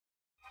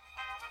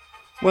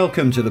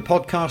Welcome to the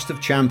podcast of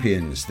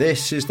champions.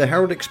 This is the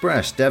Herald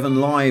Express Devon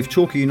Live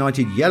Torquay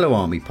United Yellow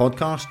Army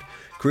podcast,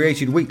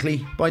 created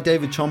weekly by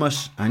David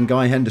Thomas and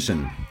Guy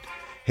Henderson.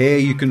 Here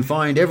you can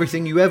find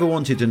everything you ever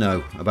wanted to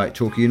know about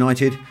Torquay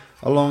United,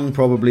 along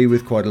probably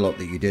with quite a lot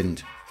that you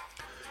didn't.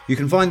 You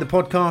can find the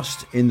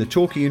podcast in the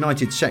Torquay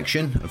United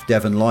section of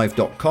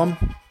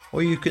devonlive.com,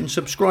 or you can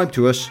subscribe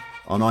to us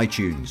on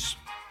iTunes.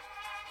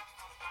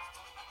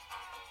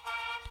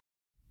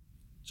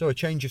 So a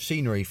change of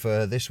scenery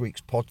for this week's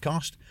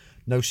podcast.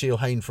 No Seal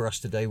Hayne for us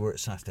today. We're at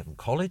South Devon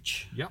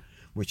College,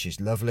 which is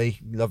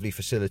lovely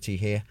facility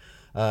here.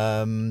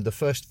 The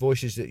first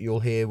voices that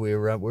you'll hear,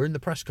 we're in the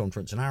press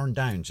conference, and Aaron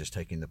Downs is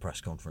taking the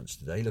press conference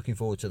today. Looking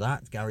forward to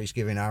that. Gary's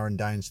giving Aaron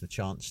Downs the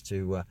chance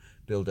to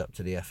build up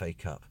to the FA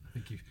Cup. I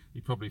think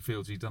he probably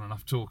feels he's done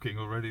enough talking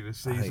already this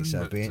season. I think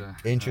so. Be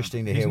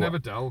interesting to hear. He's never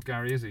dull,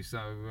 Gary, is he?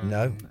 So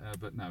no.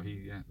 But no,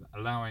 he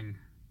allowing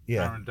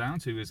Aaron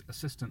Downs, who is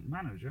assistant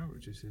manager,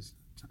 which is his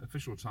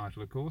official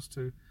title, of course,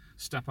 to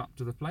step up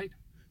to the plate.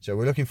 So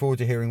we're looking forward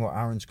to hearing what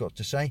Aaron's got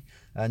to say.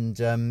 And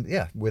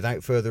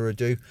without further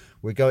ado,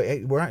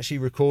 we're actually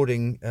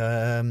recording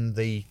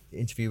the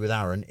interview with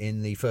Aaron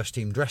in the first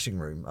team dressing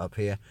room up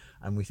here,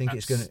 and we think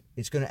it's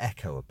going to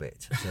echo a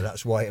bit. So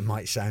that's why it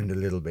might sound a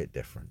little bit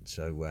different.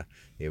 So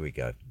here we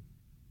go.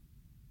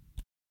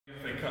 The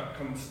FA Cup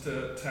comes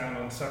to town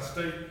on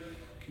Saturday.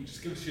 Can you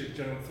just give us your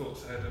general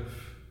thoughts ahead of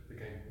the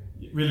game?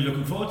 Really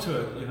looking forward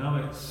to it. You know,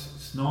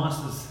 it's nice,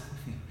 as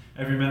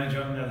every manager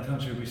up and down the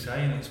country will be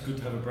saying. It's good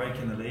to have a break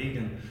in the league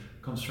and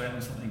concentrate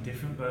on something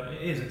different. But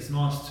it is. It's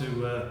nice to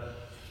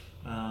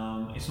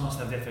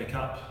have the FA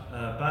Cup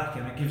back,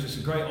 and it gives us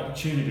a great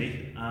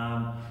opportunity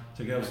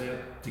to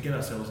get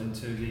ourselves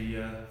into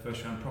the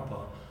first round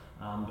proper.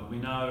 But we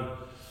know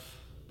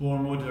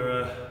Bournemouth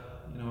are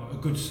a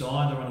good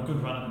side. They're on a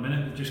good run at the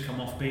minute. They've just come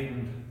off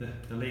beating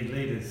the league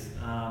leaders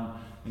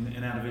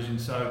in our division.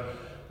 So.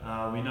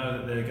 We know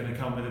that they're going to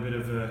come with a bit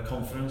of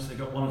confidence. They've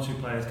got one or two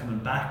players coming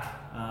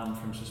back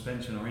from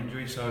suspension or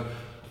injury, so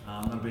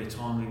that'll be a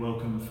timely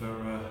welcome for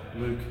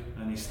Luke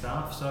and his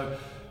staff. So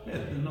yeah,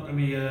 it's not going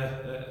to be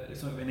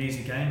an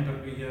easy game,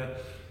 but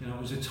it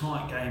was a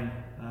tight game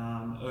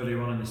earlier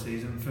on in the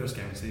season, first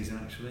game of the season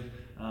actually,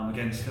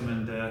 against them,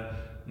 and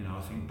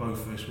I think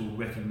both of us will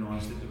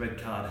recognise that the red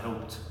card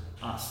helped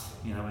us,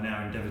 in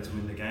our endeavour to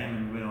win the game,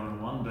 and we went on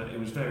and won. But it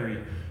was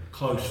very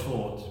close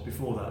fought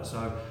before that.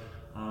 So.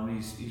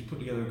 He's put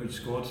together a good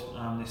squad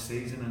this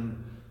season,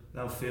 and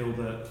they'll feel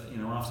that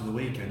after the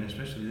weekend,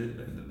 especially,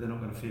 they're not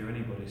going to fear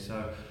anybody.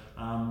 So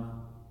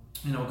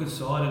a good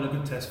side and a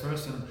good test for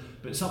us,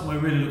 but it's something we're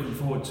really looking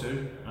forward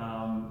to.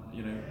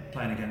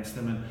 Playing against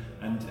them,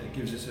 and it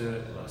gives us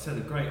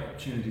a great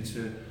opportunity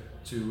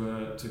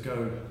to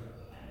go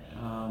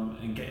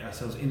and get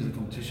ourselves into the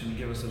competition and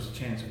give ourselves a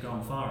chance of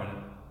going far in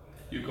it.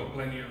 You've got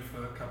plenty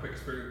of cup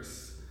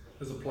experience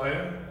as a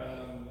player.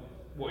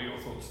 What are your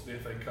thoughts of the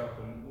FA Cup,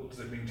 and what does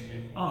it mean to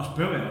you? Oh, it's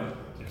brilliant.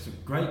 It's a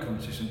great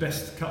competition,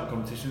 best cup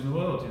competition in the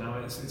world.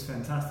 It's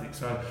fantastic.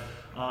 So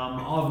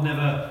I've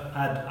never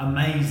had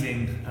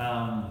amazing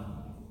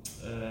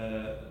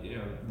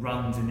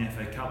runs in the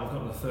FA Cup. I've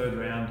got the third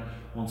round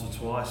once or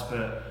twice,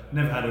 but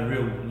never had a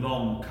real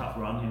long cup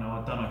run.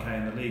 I've done okay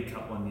in the League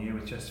Cup one year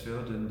with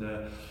Chesterfield, and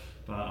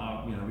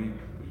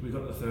we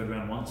got the third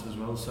round once as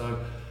well.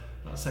 So.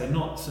 I'd say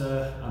not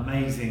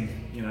amazing,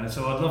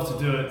 So I'd love to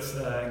do it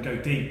and go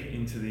deep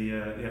into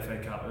the FA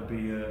Cup. It'd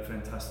be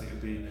fantastic.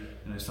 It'd be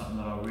something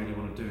that I really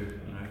want to do,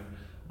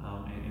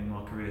 in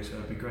my career. So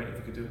it'd be great if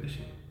we could do it this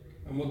year.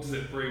 And what does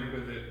it bring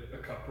with it, a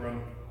cup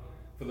run,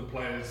 for the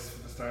players,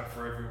 for the staff,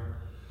 for everyone?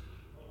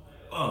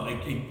 Well,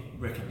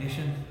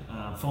 recognition,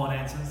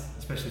 finances,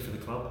 especially for the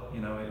club.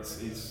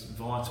 It's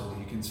vital.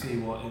 You can see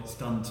what it's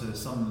done to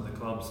some of the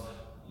clubs.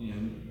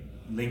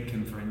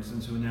 Lincoln, for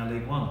instance, who are now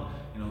League One.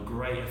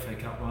 Great FA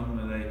Cup run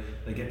where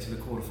they get to the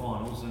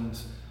quarterfinals, and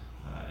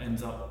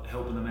ends up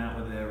helping them out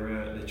with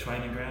their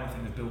training ground. I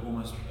think they've built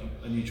almost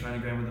a new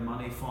training ground with the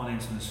money,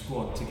 financing the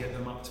squad to get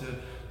them up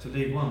to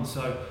League One.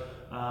 So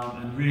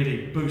and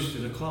really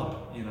boosted the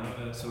club.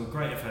 So a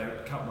great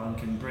FA Cup run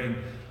can bring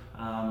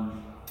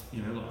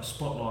like a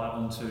spotlight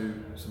onto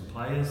some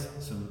players,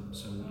 some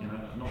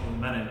not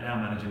our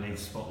manager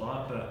needs a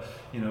spotlight, but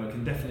it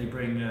can definitely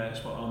bring a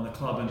spotlight on the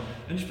club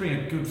and just bring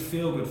a good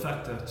feel-good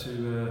factor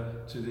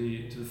to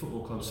the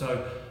football club.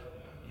 So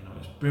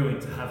it's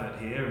brilliant to have it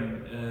here,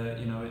 and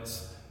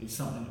it's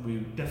something that we're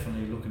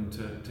definitely looking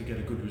to get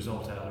a good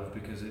result out of,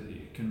 because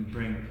it can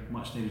bring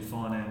much needed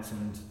finance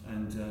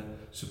and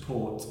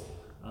support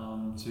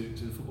to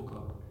the football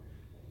club.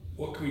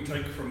 What can we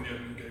take from the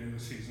opening game of the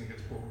season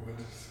against Bournemouth?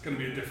 It's going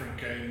to be a different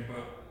game,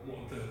 but what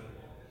are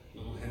the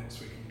little hints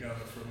we can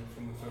gather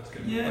from the first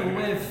game? Yeah,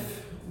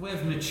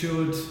 we've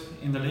matured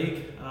in the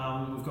league.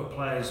 We've got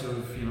players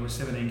we're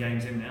 17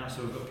 games in now,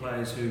 so we've got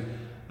players who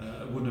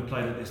wouldn't have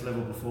played at this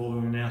level before, who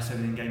are now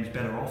 17 games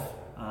better off.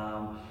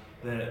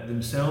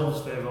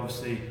 They've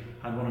obviously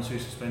had one or two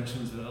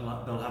suspensions that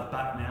they'll have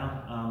back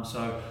now.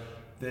 So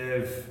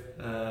they've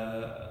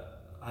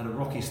had a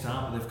rocky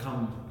start, but they've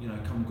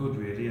come good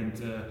really, and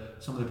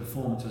some of the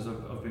performances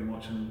I've been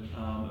watching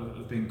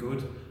have been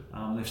good.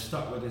 They've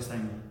stuck with the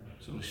same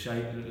sort of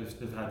shape that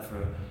they've had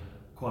for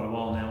quite a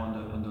while now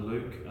under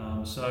Luke.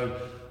 So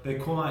they're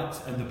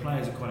and the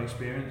players are quite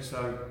experienced.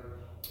 So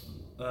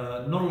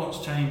not a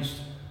lot's changed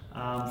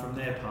from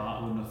their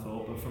part, I wouldn't have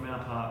thought, but from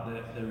our part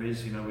there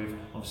is. We've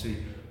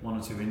obviously 1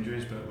 or 2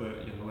 injuries, but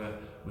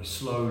we're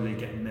slowly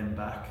getting them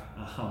back.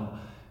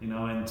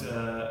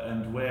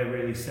 And we're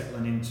really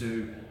settling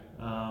into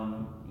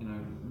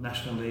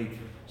National League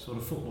sort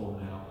of football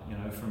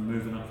now. From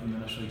moving up from the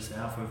National League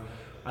South,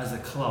 as a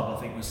club,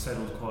 I think we're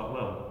settled quite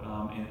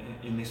well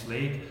in this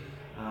league.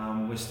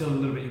 We're still a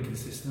little bit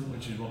inconsistent,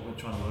 which is what we're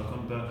trying to work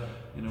on. But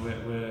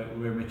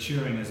we're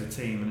maturing as a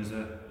team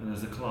and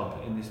as a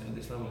club at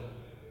this level.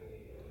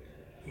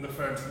 And the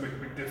fans make a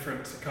big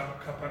difference. The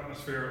cup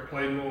atmosphere at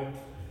Plainmoor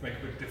make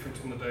a big difference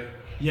on the day.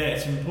 Yeah,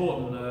 it's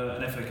important.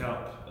 An FA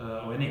Cup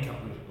or any cup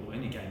or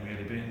any game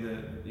really,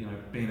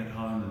 being at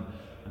home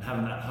and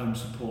having that home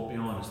support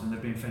behind us. And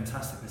they've been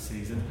fantastic this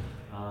season.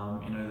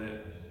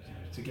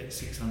 To get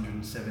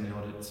 670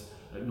 odd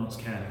at Notts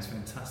County is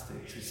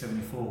fantastic.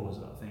 74 was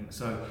it, I think.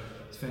 So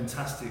it's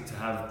fantastic to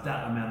have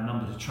that amount of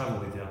number to travel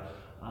with you,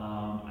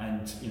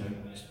 and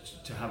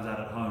to have that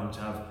at home. To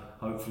have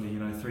hopefully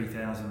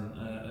 3,000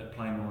 at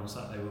Plainmoor on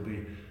Saturday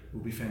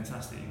will be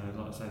fantastic.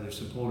 Like I say, they've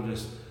supported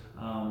us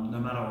no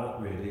matter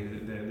what really.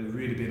 They've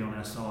really been on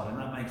our side, and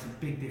that makes a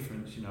big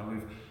difference.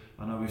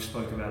 I know we've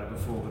spoke about it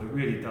before, but it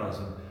really does.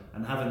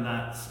 And having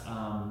that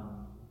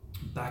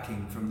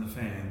backing from the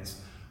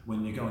fans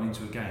when you're going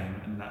into a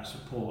game, and that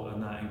support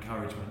and that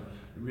encouragement,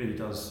 it really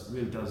does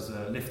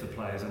lift the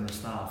players and the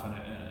staff,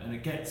 and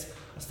it gets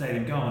a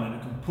stadium going, and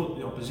it can put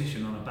the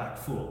opposition on a back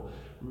foot.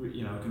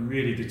 It can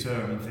really deter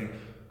them and think,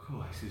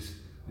 "Oh, this is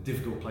a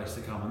difficult place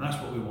to come," and that's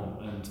what we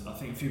want. And I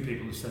think a few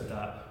people have said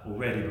that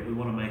already, but we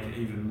want to make it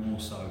even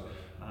more so,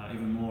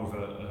 even more of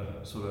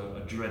a sort of a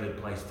dreaded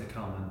place to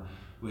come, and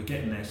we're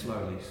getting there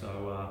slowly. So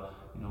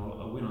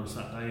a win on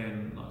Saturday,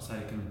 and like I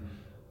say, can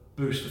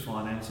boost the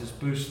finances,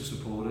 boost the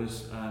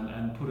supporters,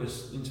 and put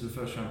us into the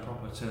first round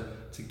proper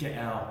to get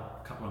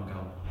our cup run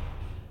going.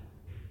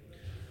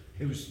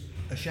 It was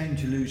a shame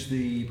to lose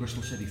the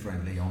Bristol City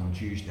friendly on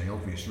Tuesday,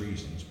 obvious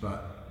reasons,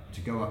 but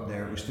to go up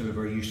there, it was still a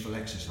very useful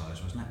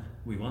exercise, wasn't it?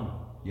 We won.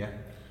 Yeah.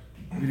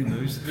 We didn't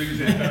lose. To lose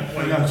it at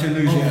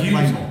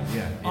Plainmoor.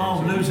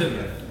 Yeah. Lose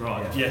it.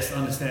 Right. Yeah. Yes, I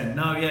understand.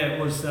 No, yeah, it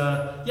was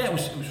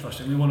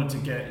frustrating. We wanted to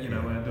get,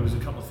 there was a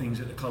couple of things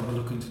that the club were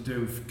looking to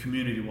do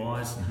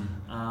community-wise.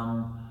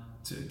 Mm-hmm.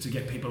 To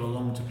get people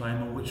along to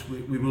Plainmoor, which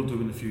we will do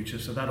in the future,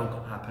 so that'll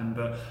happen.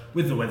 But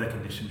with the weather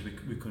conditions,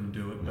 we couldn't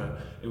do it. But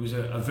it was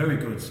a very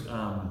good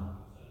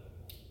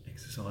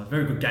exercise,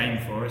 very good game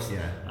for us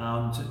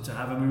to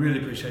have, and we really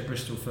appreciate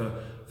Bristol for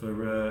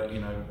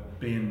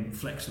being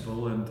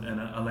flexible and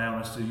allowing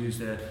us to use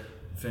their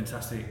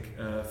fantastic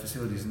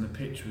facilities. And the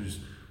pitch was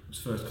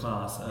first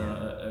class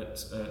at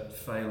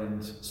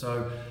Fayland,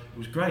 so it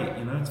was great,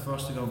 for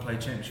us to go and play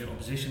championship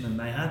opposition, and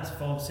they had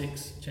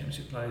 5-6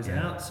 championship players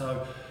out,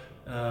 so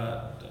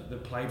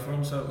that played for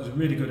them. So it was a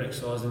really good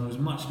exercise, and it was a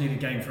much needed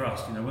game for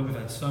us. When we've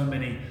had so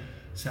many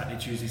Saturday,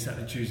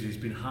 Tuesday, it's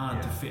been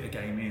hard to fit a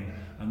game in,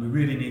 and we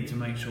really need to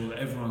make sure that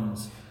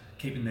everyone's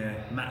keeping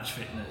their match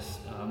fitness.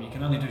 You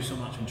can only do so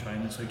much in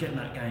training, so getting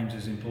that games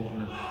is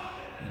important.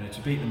 And,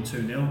 to beat them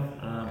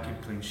 2-0, keep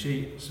a clean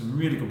sheet, some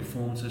really good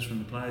performances from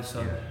the players.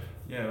 So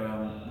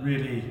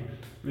really,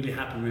 really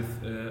happy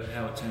with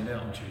how it turned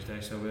out on Tuesday.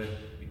 So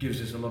it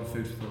gives us a lot of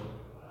food for thought.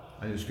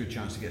 And it was a good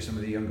chance to get some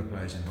of the younger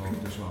players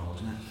involved as well,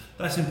 wasn't it?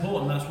 That's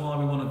important. That's why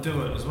we want to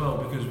do it as well,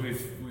 because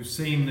we've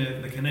seen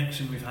the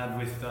connection we've had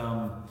with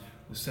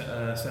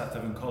South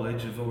Devon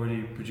College. Have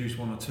already produced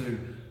 1 or 2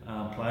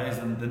 players,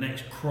 and the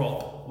next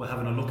crop we're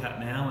having a look at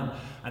now,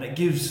 and it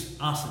gives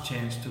us a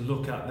chance to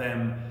look at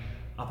them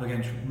up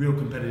against real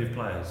competitive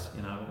players,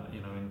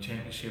 in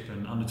championship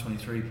and under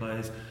 23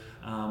 players,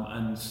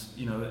 and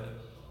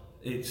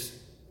it's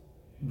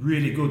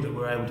really good that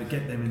we're able to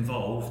get them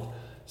involved,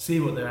 see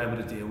what they're able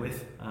to deal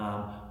with,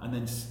 and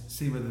then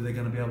see whether they're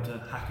going to be able to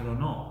hack it or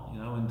not.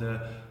 And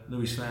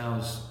Louis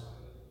Slough's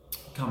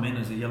come in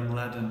as a young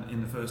lad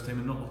in the first team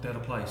and not looked out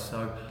of place.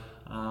 So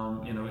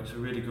it's a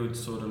really good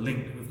sort of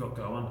link that we've got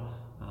going,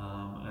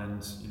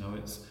 and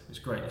it's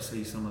great to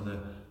see some of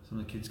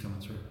the kids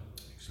coming through.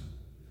 Excellent.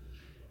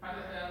 I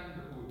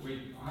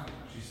haven't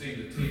actually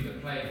seen the team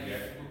that played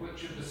yet, but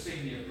which of the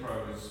senior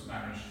pros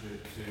managed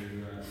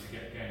to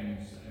get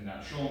games in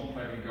that? Sean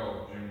played in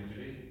goal, did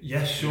he?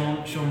 Yes,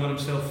 Sean got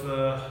himself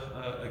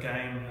a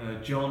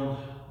game. John,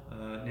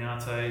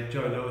 Niate,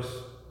 Joe Lewis,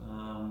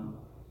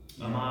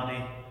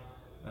 Amani,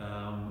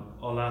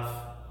 Olaf,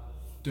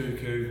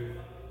 Dooku,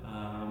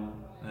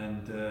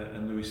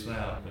 and Louis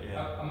Slough.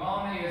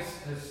 Amani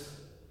has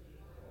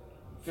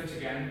fit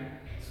again.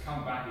 He's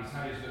come back. He's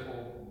had his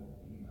little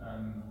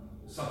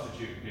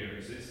substitute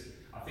appearances.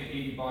 I think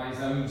even by his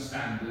own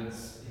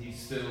standards, he's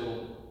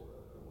still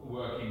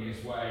working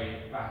his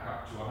way back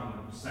up to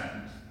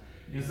 100%.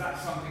 Is that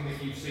something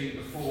that you've seen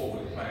before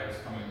with players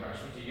coming back,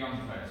 especially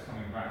young players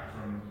coming back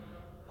from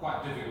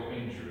quite difficult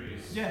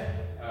injuries? Yeah.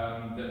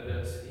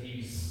 That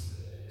he's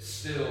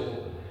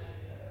still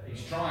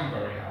trying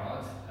very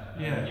hard.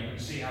 And you can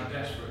see how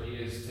desperate he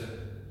is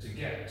to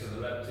get to the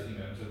level,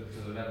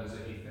 to the levels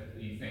that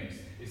he thinks.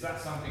 Is that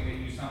something that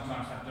you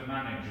sometimes have to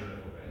manage a little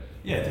bit?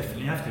 Yeah,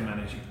 definitely you have to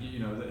manage. You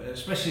know,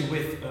 especially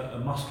with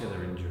a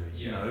muscular injury.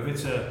 Yeah. You know, if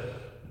it's a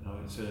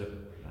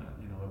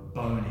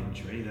bone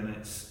injury, then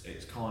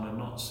it's kind of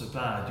not so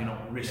bad. You're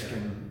not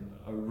risking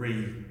a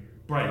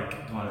re-break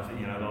kind of thing.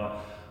 You know,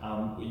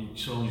 like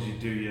as long as you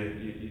do your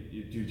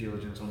due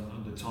diligence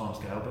on the time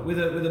scale. But with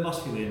a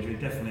muscular injury,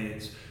 definitely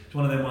it's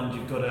one of them ones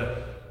you've got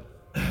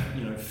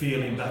to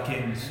feel him back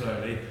in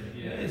slowly.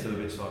 Yeah. It is a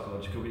little bit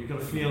psychological, but you've got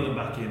to feel them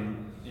back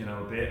in,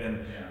 a bit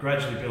and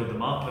gradually build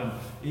them up. And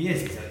he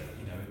is,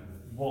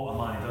 what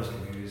Amani does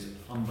give you is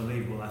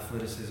unbelievable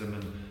athleticism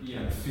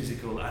and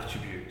physical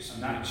attributes.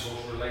 And that of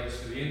course relates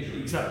to the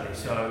injury. Exactly.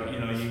 So,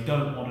 you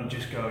don't want to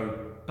just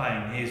go,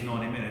 bang, here's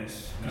 90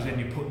 minutes, because then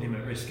you're putting him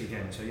at risk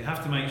again. So you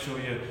have to make sure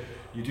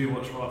you do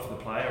what's right for the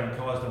player, and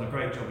Kai's done a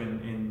great job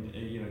in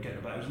getting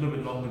about. It was a little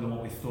bit longer than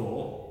what we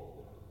thought.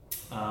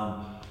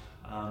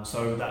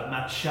 So that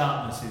match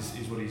sharpness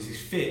is what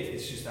he's fit.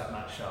 It's just that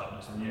match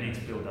sharpness, and you need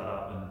to build that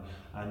up.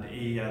 And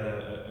he had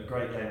a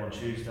great game on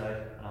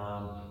Tuesday,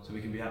 so we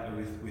can be happy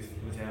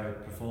with how he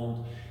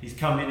performed. He's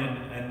come in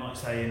and like I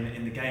say,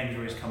 in the games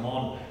where he's come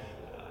on,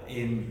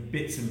 in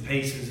bits and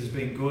pieces has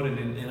been good,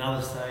 and in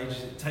other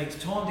stages it takes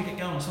time to get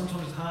going.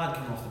 Sometimes it's hard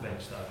coming off the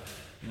bench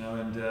though,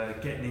 and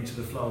getting into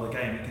the flow of the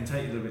game. It can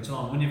take you a little bit of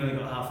time. When you've only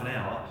got half an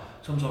hour,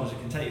 sometimes it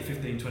can take you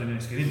 15-20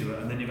 minutes to get into it,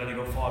 and then you've only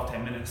got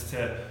 5-10 minutes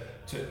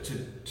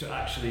to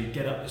actually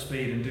get up to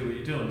speed and do what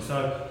you're doing.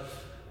 So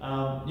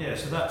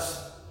so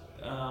that's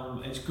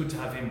it's good to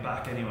have him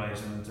back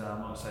anyways, and like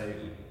I say,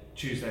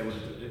 Tuesday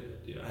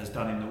has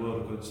done him the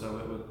world of good,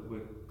 so we're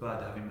glad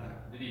to have him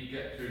back. Did he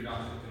get through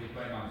 90? Did he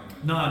play 90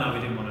 minutes? No,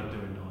 we didn't want to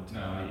do it 90.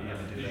 No,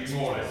 did you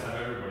more or less have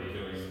everybody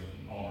doing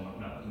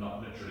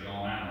not literally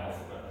on and off,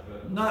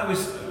 but No, it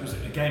was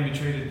a game we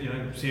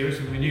treated serious,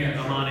 and we knew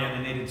Amani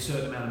only needed a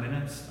certain amount of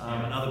minutes,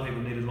 and other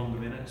people needed longer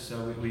minutes,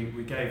 so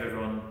we gave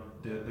everyone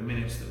the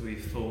minutes that we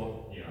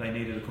thought they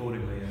needed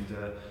accordingly,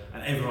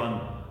 and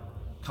everyone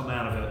come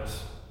out of it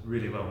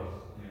really well.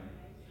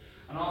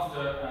 Yeah. And after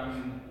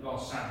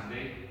last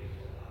Saturday,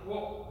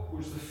 what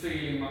was the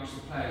feeling amongst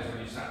the players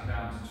when you sat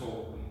down to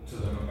talk to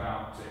them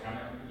about it? I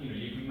mean,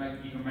 you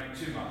can make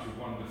too much with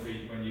one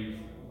defeat when you've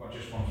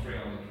just won 3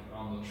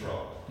 on the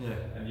trot. Yeah.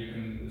 And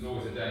there's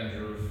always a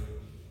danger of,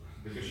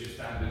 because your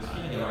standards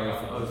keep going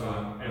up all the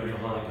time,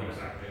 everybody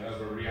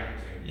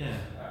overreacting. Yeah.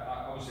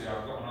 Obviously,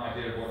 I've got an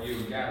idea of what you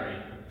and Gary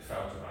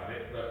felt about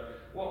it, but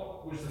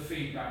what was the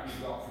feedback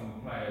you got from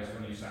the players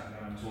when you sat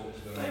down and talked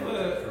to them?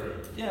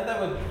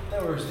 They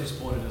were as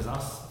disappointed as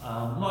us.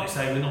 Like I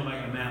say, we're not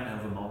making a mountain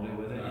out of a molehill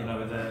with it.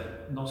 No. The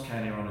Notts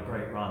County are on a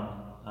great run,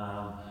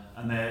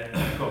 and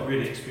they've got a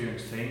really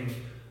experienced team.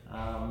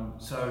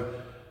 So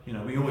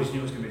we always knew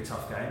it was going to be a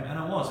tough game, and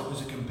it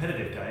was a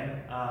competitive game,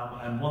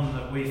 and one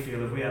that we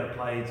feel if we had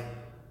played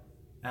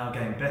our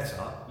game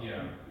better,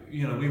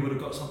 we would have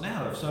got something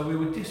out of. So we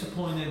were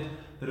disappointed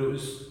that it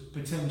was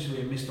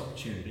potentially a missed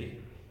opportunity.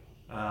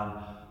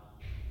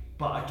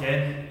 But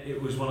again,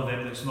 it was one of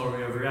them that's not a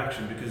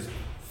overreaction, because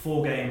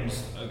 4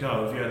 games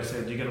ago, if you had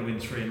said you're going to win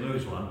 3 and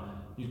lose 1,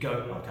 you'd go,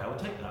 okay, I'll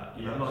take that.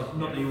 Not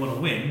that you want to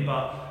win,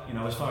 but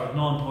as far as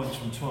 9 points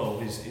from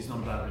 12 is not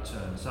a bad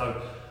return.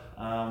 So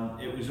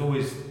it was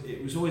always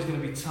going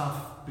to be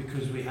tough,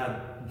 because we had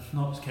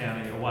Notts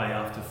County away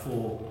after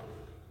 4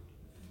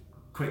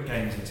 quick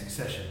games in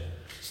succession.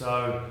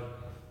 So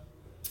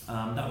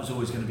that was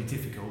always going to be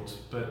difficult,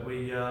 but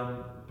we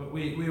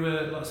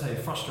were, like I say,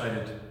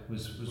 frustrated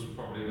was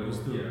probably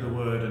the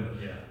word, and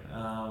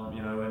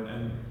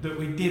that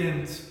we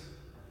didn't.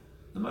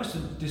 The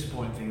most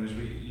disappointing thing was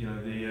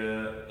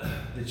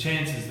the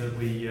chances that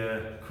we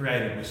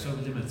created were so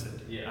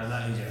limited, and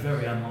that is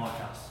very unlike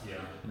us.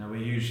 We're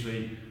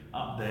usually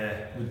up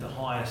there with the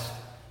highest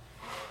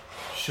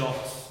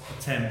shots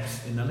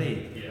attempts in the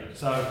league.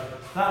 So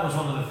that was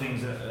one of the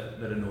things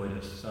that annoyed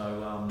us.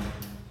 So,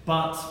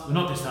 but we're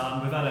not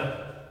disheartened. We've had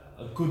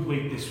a good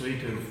week this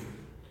week of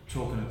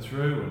talking it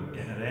through and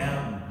getting it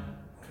out, and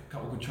a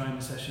couple of good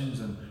training sessions,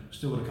 and we've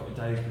still got a couple of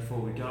days before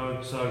we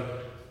go.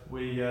 So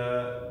we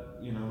are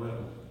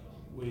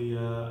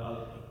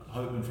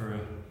hoping for a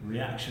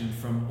reaction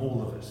from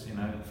all of us,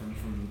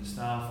 from the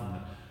staff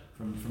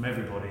and from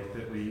everybody,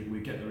 that we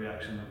get the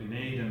reaction that we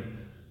need,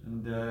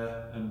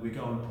 and we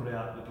go and put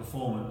out the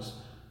performance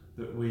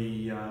that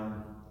we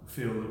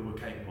feel that we're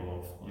capable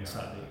of on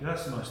Saturday.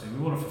 That's the most thing.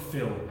 We want to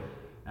fulfil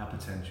our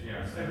potential.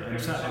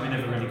 And Saturday we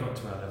never really got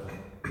to our level.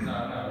 No.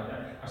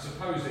 I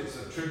suppose it's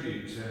a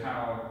tribute to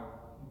how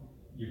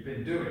you've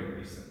been doing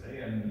recently,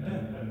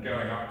 and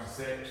going up to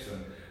 6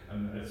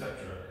 and etc.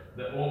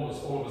 That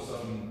almost all of a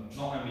sudden,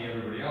 not only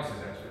everybody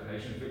else's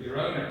expectations, but your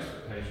own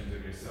expectations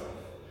of yourself.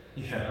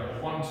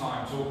 At one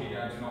time, Torquay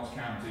going to Notts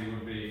County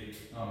would be,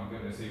 oh my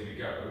goodness, here we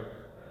go.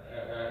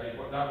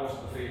 that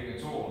wasn't the feeling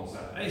at all on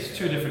Saturday. It's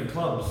two different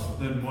clubs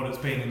than what it's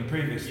been in the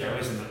previous year,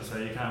 isn't it? So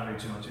you can't read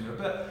too much into it.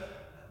 But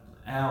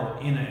our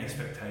inner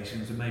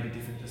expectations are maybe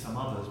different to some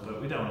others, but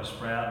we don't want to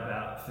spray out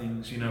about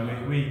things. You know,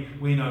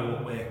 we know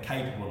what we're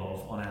capable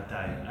of on our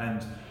day,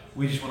 and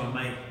we just want to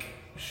make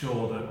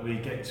sure that we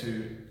get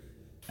to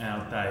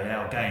our day,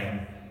 our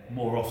game,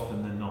 more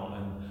often than not,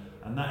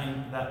 and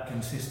that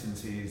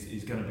consistency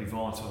is going to be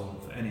vital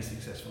for any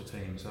successful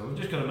team. So we've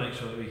just got to make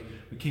sure that we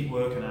keep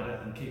working at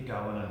it and keep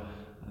going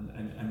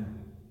and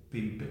be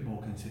a bit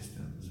more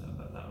consistent. So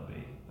that would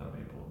be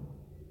important.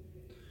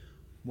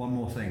 One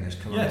more thing, as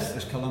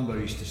Colombo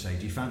used to say,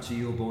 do you fancy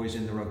your boys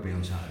in the rugby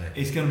on Saturday?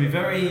 It's going to be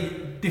very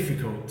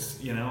difficult.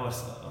 You know,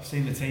 I've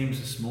seen the teams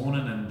this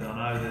morning, and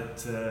I know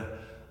that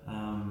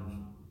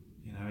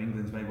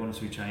England's made 1 or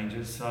 2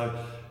 changes, so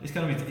it's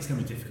going to be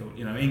difficult.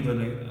 You know,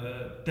 England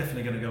are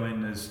definitely going to go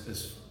in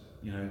as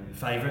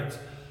favourites.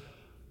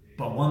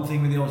 But one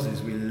thing with the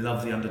Aussies, we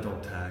love the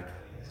underdog tag.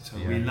 So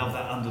we love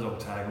that underdog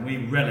tag, and we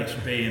relish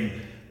being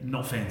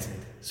not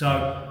fancied.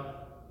 So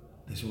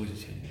there's always a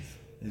chance.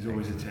 There's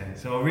always a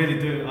chance. So I really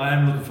do. I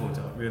am looking forward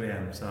to it. I really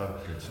am. So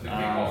the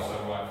kick-off's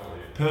so right for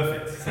you.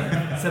 Perfect.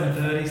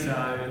 7:30.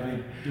 So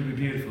it'll be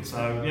beautiful.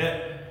 So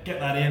get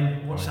that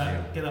in. Watch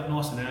that. Get up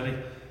nice and early.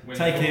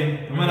 Take him.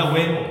 And when I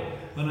win,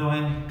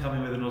 come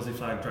in with an Aussie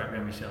flag draped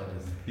around my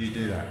shoulders. You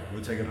do that.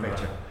 We'll take a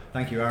picture.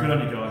 Thank you, Aaron. Good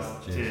on you guys.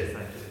 Cheers.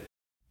 Thank you.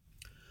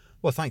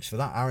 Well, thanks for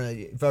that,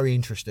 Aaron. Very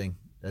interesting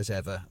as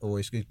ever.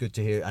 Always good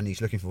to hear, and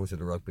he's looking forward to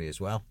the rugby as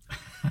well.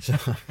 So,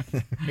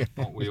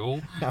 aren't we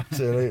all?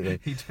 Absolutely.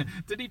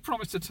 Did he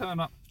promise to turn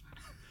up?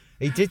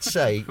 He did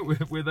say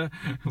with an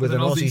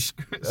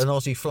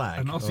Aussie flag,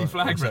 an Aussie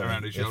flag wrapped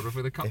around his shoulder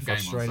for the cup game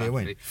Australia on Saturday.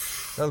 win.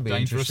 That'll be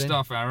dangerous interesting.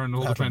 Stuff, Aaron.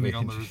 All depending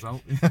on the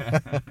result.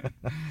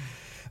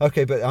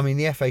 Okay, but I mean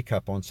the FA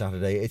Cup on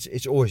Saturday.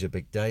 It's always a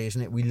big day,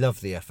 isn't it? We love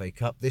the FA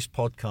Cup. This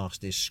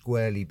podcast is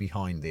squarely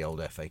behind the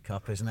old FA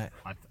Cup, isn't it?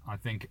 I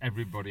think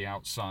everybody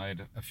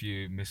outside a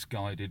few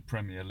misguided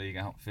Premier League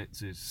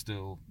outfits is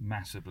still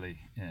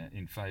massively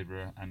in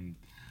favour and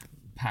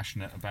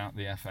passionate about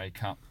the FA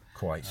Cup.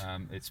 Quite.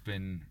 It's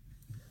been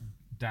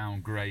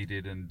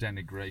downgraded and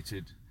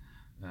denigrated,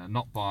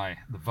 not by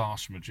the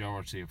vast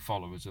majority of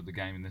followers of the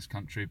game in this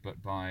country,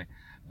 but by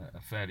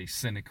a fairly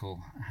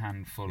cynical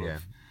handful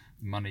of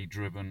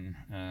money-driven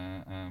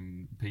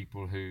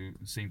people who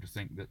seem to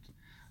think that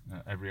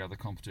every other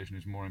competition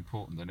is more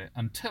important than it,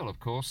 until, of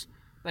course,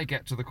 they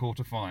get to the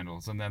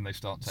quarter-finals and then they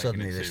start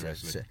taking it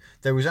seriously.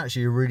 There was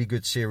actually a really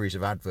good series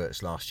of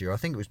adverts last year. I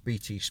think it was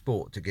BT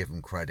Sport, to give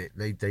them credit.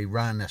 They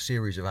ran a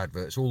series of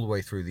adverts all the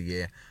way through the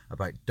year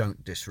about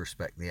don't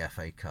disrespect the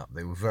FA Cup.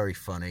 They were very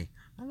funny,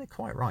 and they're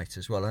quite right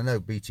as well. I know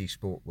BT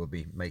Sport will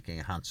be making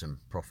a handsome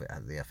profit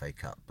out of the FA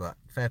Cup, but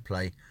fair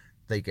play,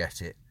 they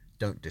get it.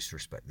 Don't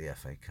disrespect the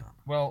FA Cup.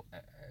 Well,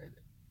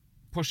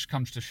 push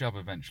comes to shove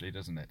eventually,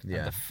 doesn't it? Yeah.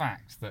 And the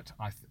fact that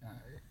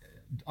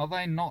are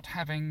they not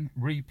having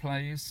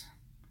replays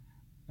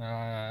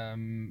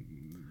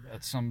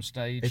at some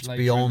stage it's later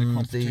beyond in the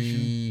competition?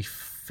 The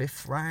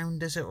 5th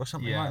round, is it, or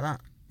something like that?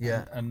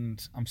 Yeah.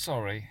 And I'm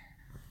sorry,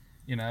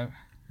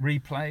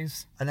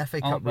 replays. An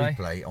FA Cup they?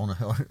 replay on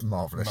a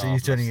marvellous. So you're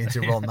turning into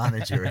Ron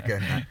Manager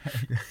again.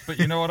 But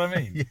you know what I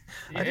mean? Yeah,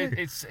 I do.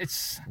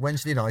 It's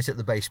Wednesday night at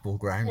the baseball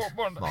ground.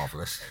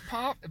 Marvellous.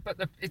 But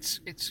it's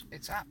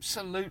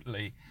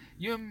absolutely.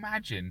 You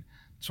imagine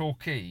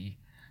Torquay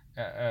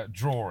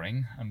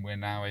drawing, and we're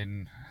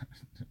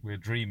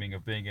dreaming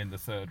of being in the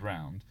 3rd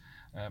round,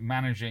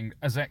 managing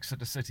as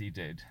Exeter City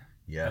did.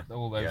 Yeah,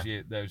 all those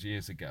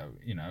years ago,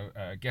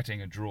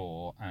 getting a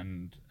draw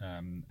and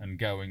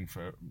going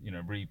for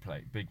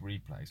big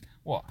replays.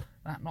 What?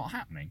 That not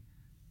happening?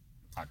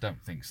 I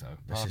don't think so.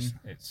 Pardon?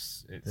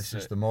 This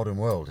is the modern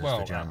world, as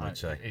the Jan would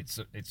say.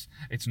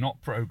 It's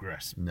not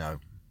progress.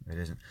 No, it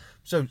isn't.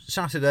 So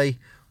Saturday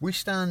we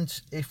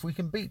stand. If we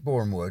can beat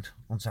Boreham Wood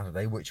on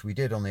Saturday, which we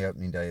did on the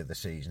opening day of the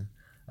season,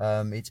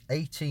 it's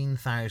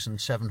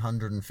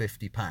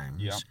 £18,750.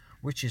 Yeah.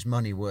 Which is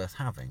money worth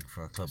having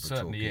for a club of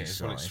Torquay's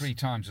size. Well, it's 3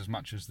 times as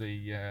much as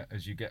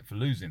as you get for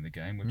losing the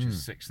game, which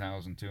is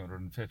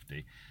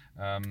 6,250,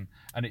 and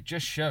it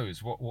just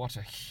shows what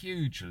a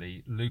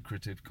hugely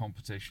lucrative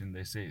competition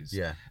this is.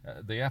 Yeah.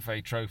 The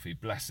FA Trophy,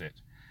 bless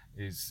it,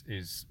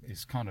 is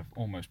kind of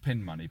almost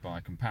pin money by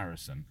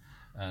comparison,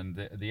 and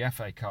the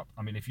FA Cup.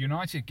 I mean, if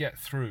United get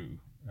through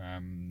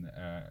on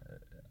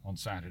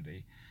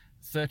Saturday,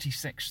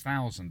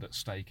 36,000 at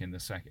stake in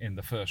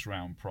the first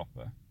round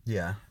proper.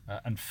 Yeah.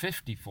 And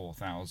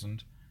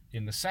 54,000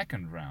 in the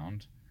second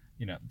round,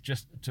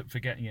 just for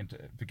getting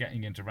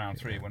into round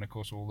 3, when of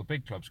course all the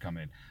big clubs come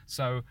in.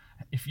 So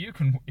if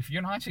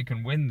United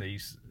can win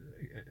these,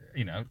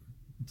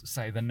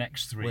 say the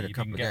next 3, win a you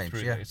couple can get of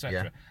games, through,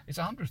 etc. It's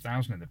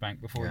 100,000 in the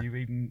bank before you've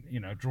even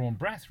drawn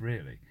breath,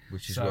 really.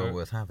 Which is well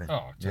worth having.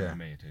 Oh, tell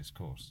me it is, of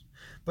course.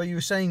 But you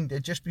were saying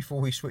that just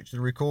before we switch the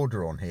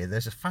recorder on here,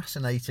 there's a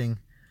fascinating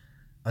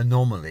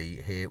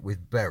anomaly here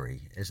with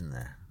Bury, isn't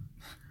there?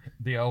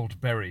 The old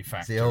Bury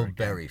factor. The old again.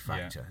 Bury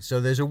factor. So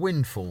there's a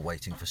windfall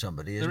waiting for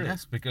somebody, isn't there? There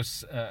is,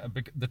 because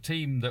the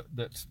team that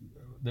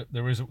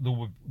there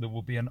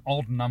will be an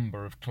odd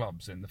number of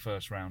clubs in the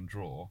first round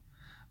draw,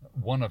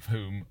 one of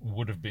whom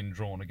would have been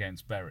drawn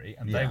against Bury,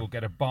 and they will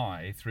get a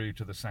bye through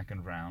to the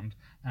second round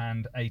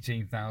and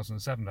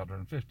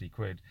 18,750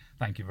 quid.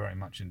 Thank you very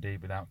much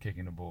indeed, without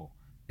kicking a ball.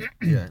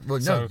 Yeah, well,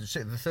 no,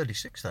 So- the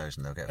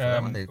 36,000 they'll get for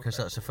that, won't they? Because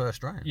that's the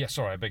first round. Yeah,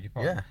 sorry, I beg your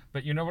pardon. Yeah.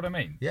 But you know what I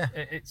mean? Yeah.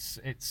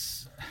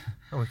 It's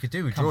Oh, we could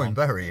do with Come drawing on.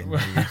 Bury in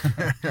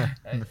the,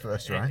 in the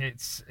first round.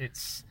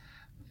 It's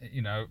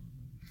you know,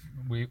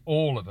 we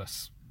all of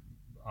us,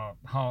 our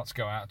hearts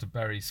go out to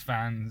Bury's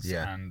fans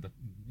and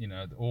you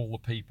know, all the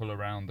people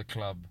around the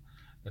club,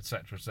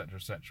 etc., etc.,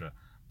 etc.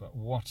 But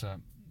what a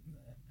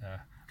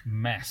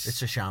mess!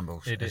 It's a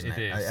shambles, It isn't it?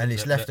 is. And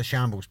it's left the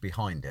shambles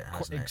behind it,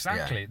 hasn't it?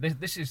 Exactly.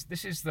 This is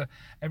the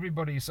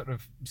everybody sort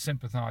of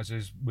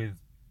sympathises with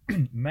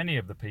many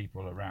of the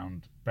people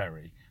around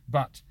Bury,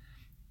 but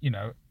you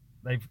know,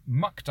 they've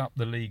mucked up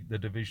the league, the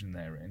division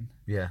they're in.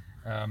 Yeah.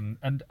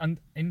 And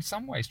in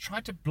some ways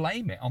tried to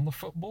blame it on the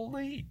Football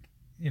League.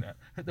 You know,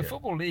 the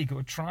Football League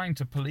were trying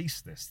to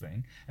police this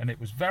thing, and it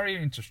was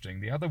very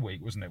interesting the other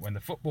week, wasn't it, when the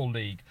Football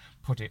League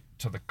put it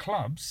to the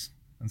clubs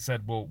and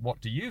said, well,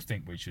 what do you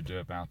think we should do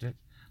about it?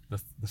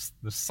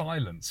 The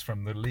silence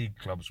from the league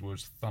clubs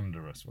was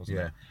thunderous, wasn't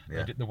it?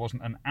 Yeah. There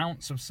wasn't an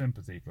ounce of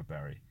sympathy for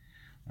Bury.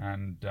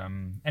 And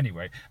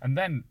anyway, and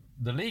then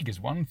the league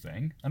is one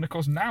thing, and of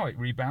course now it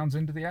rebounds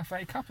into the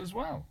FA Cup as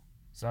well.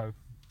 So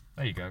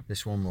there you go.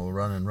 This one will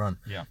run and run.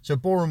 Yeah. So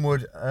Boreham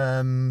Wood,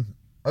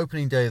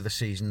 opening day of the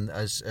season,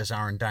 as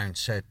Aaron Downs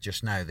said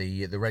just now,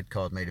 the red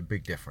card made a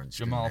big difference.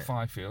 Jamal didn't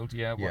it? Fifield,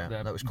 Yeah,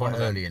 that was quite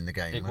early in the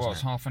game. It wasn't was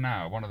it? half an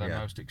hour. One of their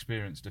most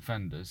experienced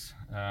defenders.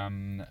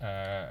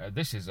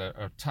 This is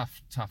a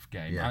tough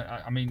game.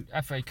 Yeah. I mean,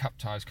 FA Cup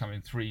ties come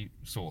in three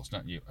sorts,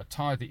 don't you? A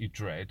tie that you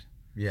dread,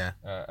 Yeah.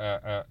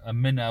 a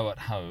minnow at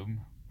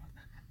home,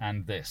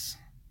 and this.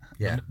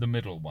 Yeah. The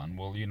middle one.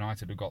 Well,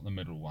 United have got the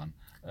middle one.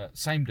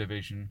 Same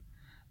division.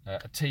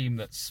 A team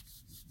that's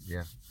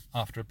Yeah.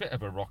 after a bit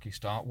of a rocky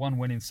start, 1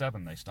 win in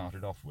 7 they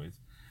started off with,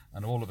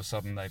 and all of a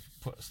sudden they've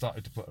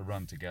started to put a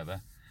run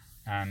together,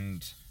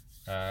 and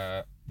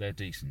they're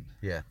decent.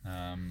 Yeah.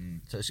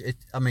 So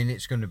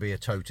it's going to be a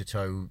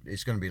toe-to-toe.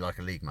 It's going to be like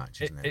a league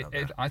match, isn't it?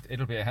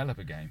 It'll be a hell of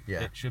a game.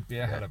 Yeah. It should be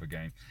a hell of a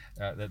game.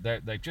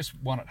 They just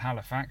won at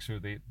Halifax, who are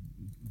the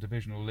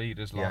divisional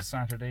leaders, last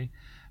Saturday.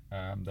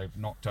 They've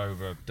knocked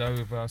over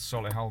Dover,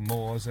 Solihull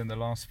Moors in the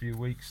last few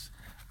weeks.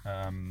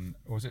 Or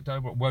was it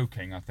Dover?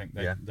 Woking, I think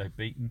they've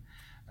beaten.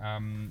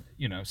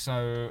 You know,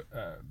 so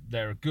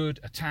they're a good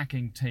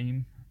attacking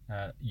team.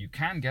 You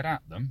can get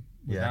at them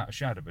without a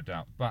shadow of a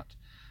doubt, but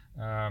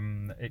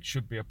it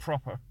should be a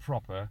proper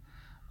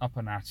up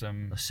and at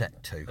 'em. A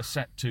set two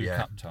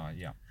cup tie.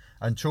 Yeah.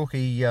 And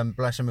Torquay,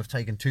 bless them, have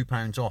taken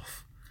 £2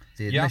 off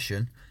the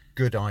admission.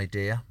 Good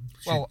idea.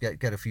 Should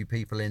get a few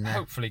people in there.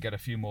 Hopefully get a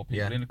few more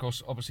people in. Of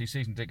course, obviously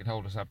season ticket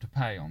holders have to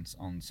pay on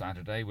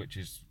Saturday, which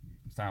is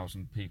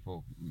 1,000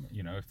 people,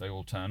 you know, if they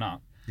all turn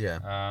up.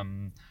 Yeah.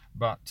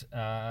 But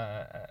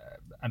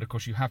and of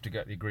course you have to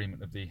get the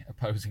agreement of the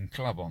opposing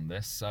club on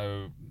this.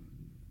 So,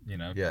 you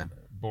know,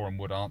 Boreham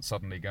Wood aren't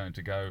suddenly going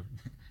to go,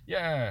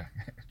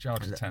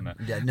 charge a tenner.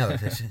 Yeah, no,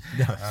 it's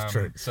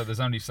true. So there's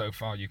only so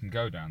far you can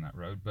go down that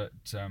road. But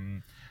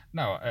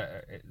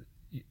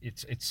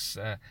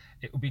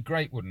it would be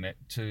great, wouldn't it,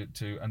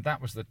 to and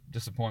that was the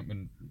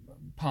disappointment,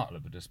 part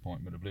of the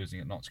disappointment of losing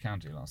at Notts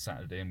County last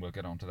Saturday, and we'll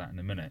get on to that in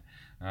a minute.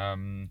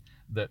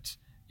 That,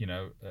 you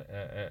know,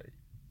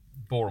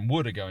 Boreham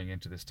Wood are going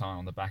into this tie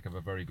on the back of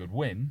a very good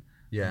win.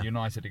 Yeah.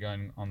 United are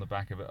going on the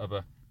back of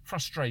a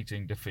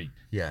frustrating defeat.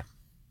 Yeah.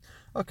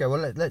 Okay,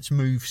 well, let's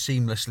move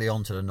seamlessly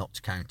on to the Notts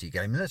County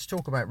game. Let's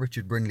talk about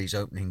Richard Brindley's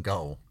opening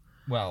goal.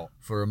 Well,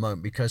 for a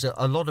moment, because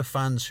a lot of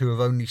fans who have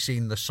only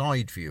seen the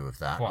side view of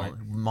that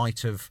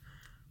might have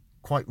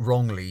quite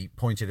wrongly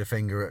pointed a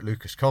finger at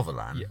Lucas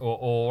Coverland,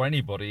 or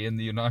anybody in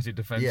the United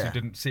defence who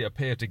didn't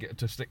appear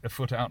to stick their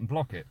foot out and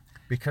block it.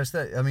 Because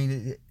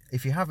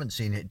if you haven't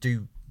seen it,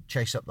 do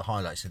chase up the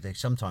highlights. They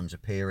sometimes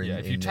appear in. Yeah,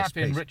 if you tap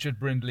in Richard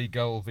Brindley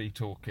goal v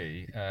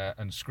Torquay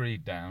and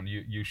screed down,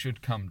 you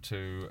should come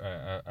to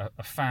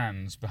a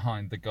fans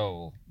behind the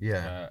goal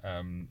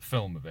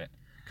film of it.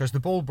 Because the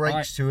ball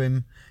breaks to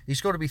him, he's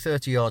got to be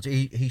 30 yards.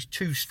 He's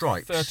 2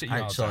 strikes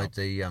outside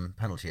the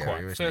penalty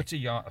area.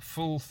 A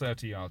full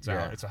 30 yards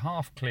out. It's a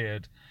half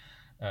cleared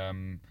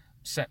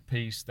set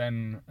piece.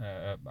 Then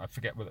I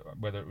forget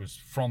whether it was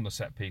from the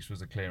set piece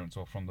was a clearance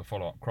or from the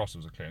follow-up cross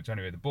was a clearance.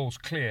 Anyway, the ball's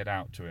cleared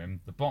out to him.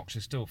 The box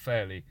is still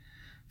fairly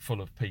full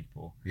of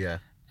people. Yeah.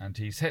 And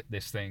he's hit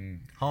this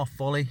thing half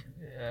volley.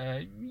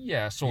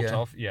 Sort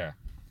of.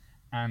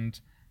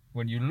 And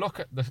when you look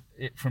at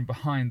it from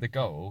behind the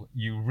goal,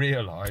 you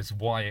realise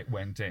why it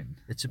went in.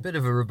 It's a bit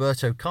of a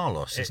Roberto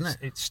Carlos, isn't it?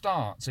 It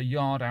starts a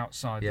yard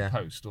outside the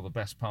post, or the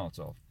best part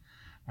of,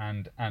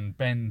 and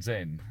bends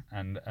in.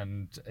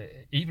 And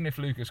even if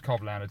Lucas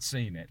Coverland had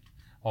seen it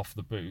off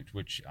the boot,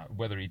 which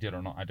whether he did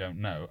or not, I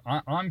don't know.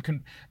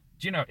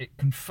 do you know, it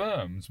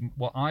confirms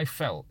what I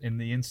felt in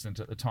the instant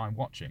at the time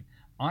watching.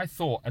 I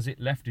thought as it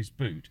left his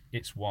boot,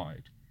 it's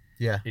wide.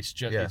 Yeah. It's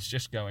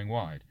just going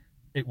wide.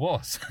 It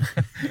was.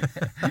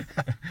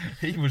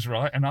 He was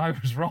right and I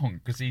was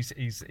wrong, because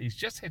he's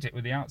just hit it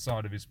with the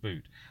outside of his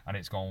boot and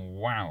it's gone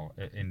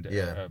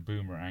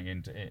boomerang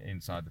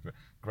inside the boot.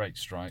 Great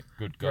strike,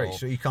 good goal. Great,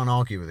 so you can't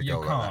argue with a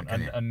goal you can't. like that,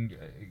 can you?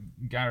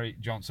 And Gary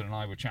Johnson and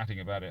I were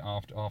chatting about it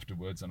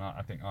afterwards, and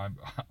I think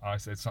I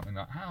said something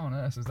like, "How on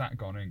earth has that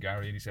gone in,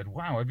 Gary?" And he said,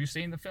 "Wow, have you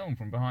seen the film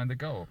from behind the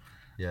goal?"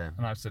 Yeah.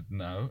 And I said,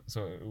 "No."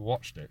 So I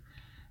watched it.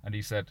 And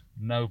he said,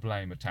 "No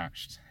blame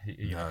attached."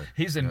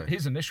 His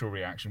initial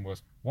reaction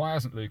was, "Why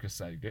hasn't Lucas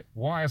saved it?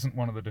 Why hasn't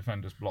one of the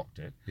defenders blocked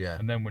it?" Yeah.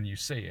 And then when you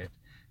see it,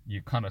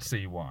 you kind of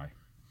see why.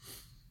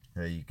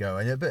 There you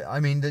go. But I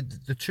mean, the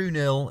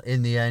 2-0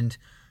 in the end,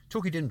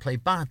 Torquay didn't play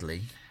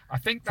badly. I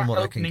think that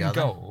opening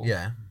goal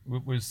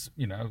was,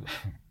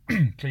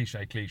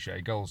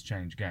 cliche, goals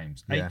change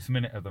games. 8th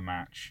minute of the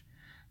match,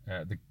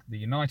 the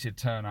United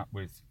turn up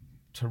with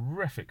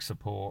terrific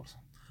support.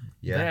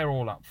 Yeah. They're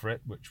all up for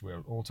it, which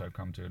we'll also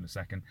come to in a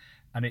second.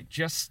 And it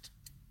just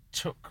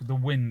took the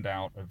wind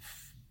out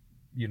of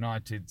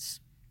United's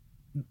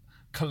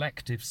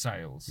collective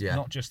sails. Yeah.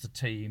 Not just the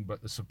team,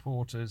 but the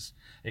supporters.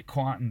 It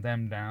quietened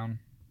them down,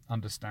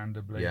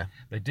 understandably. Yeah.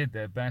 They did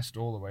their best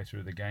all the way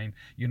through the game.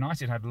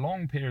 United had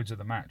long periods of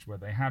the match where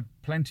they had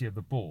plenty of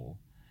the ball.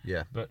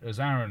 Yeah. But as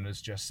Aaron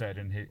has just said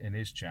in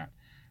his chat,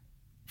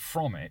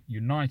 from it,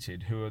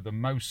 United, who are the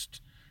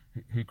most...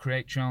 who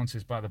create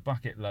chances by the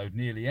bucket load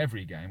nearly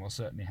every game, or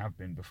certainly have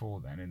been before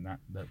then in that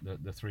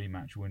the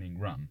 3-match winning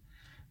run,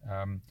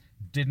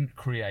 didn't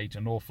create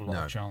an awful lot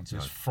of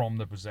chances from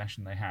the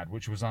possession they had,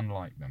 which was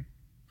unlike them.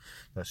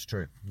 That's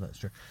true.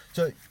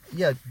 So,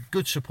 yeah,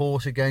 good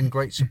support again,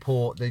 great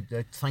support.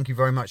 Thank you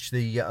very much.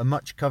 The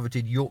much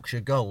coveted Yorkshire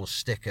Gulls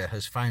sticker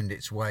has found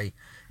its way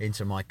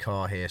into my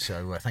car here,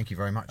 so thank you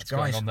very much, That's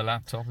guys. Going on the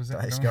laptop, is it?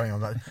 It's going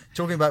on that.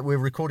 Talking about, we're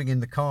recording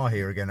in the car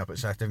here again up at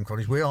South Devon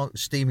College. We are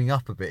steaming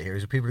up a bit here,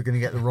 so people are going to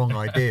get the wrong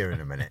idea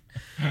in a minute.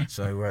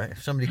 So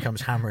if somebody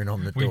comes hammering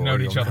on the door, we've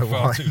known each other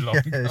far too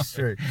long. Yeah, it's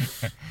true.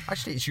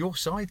 Actually, it's your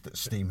side that's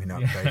steaming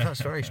up, Dave.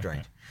 That's very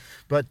strange.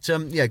 But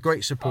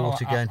great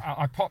support again.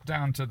 I popped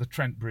down to the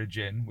Trent Bridge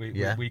Inn.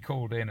 We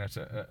called in at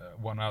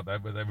one other,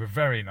 but they were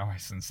very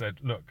nice and said,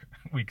 "Look,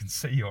 we can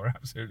see you're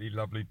absolutely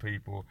lovely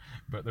people,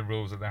 but the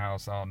rules of the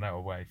house are no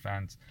away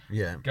fans.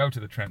 Yeah. Go to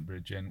the Trent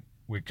Bridge Inn."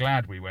 We're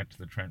glad we went to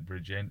the Trent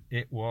Bridge Inn.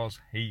 It was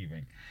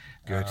heaving.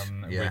 Good.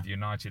 With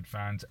United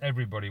fans,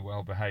 everybody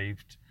well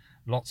behaved,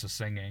 lots of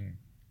singing.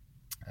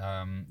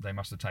 They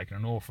must have taken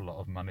an awful lot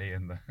of money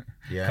in the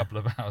couple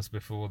of hours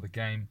before the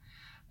game.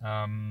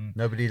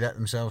 Nobody let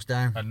themselves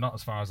down, and not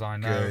as far as I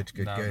know.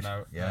 Good.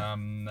 No.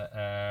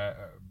 Yeah.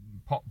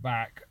 Pop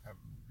back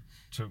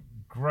to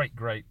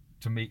great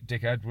to meet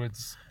Dick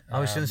Edwards. I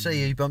was going to say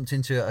he bumped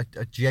into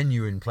a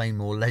genuine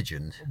Plainmoor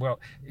legend. Well,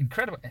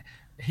 incredible.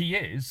 He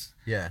is.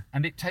 Yeah.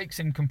 And it takes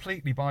him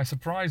completely by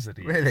surprise that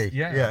he really is.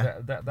 Yeah.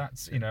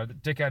 That's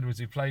Dick Edwards,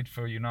 who played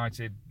for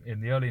United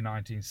in the early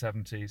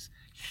 1970s,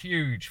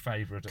 huge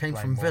favourite. Came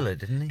from Villa,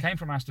 didn't he? Came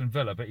from Aston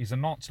Villa, but he's a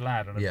Notts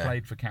lad and had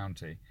played for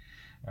County.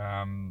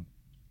 And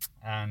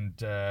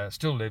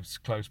still lives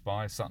close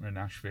by, Sutton in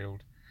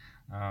Ashfield.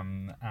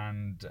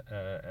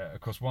 Of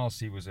course, whilst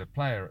he was a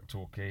player at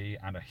Torquay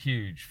and a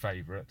huge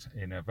favourite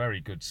in a very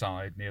good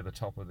side near the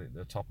top of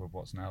the top of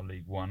what's now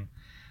League One,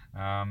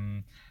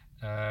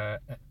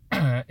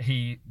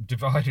 he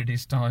divided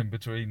his time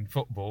between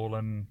football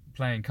and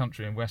playing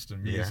country and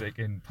western music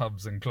in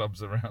pubs and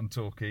clubs around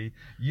Torquay,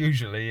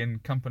 usually in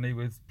company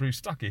with Bruce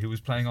Stuckey, who was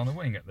playing on the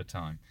wing at the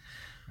time.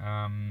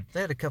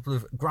 They had a couple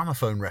of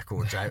gramophone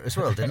records out as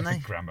well, didn't they?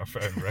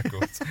 Gramophone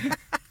records.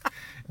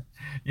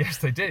 Yes,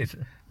 they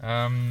did.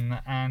 But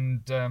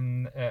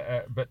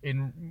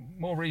in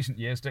more recent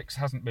years, Dick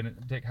hasn't been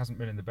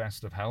in the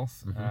best of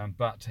health. Mm-hmm.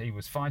 But he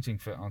was fighting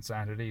fit on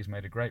Saturday. He's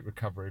made a great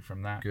recovery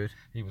from that. Good.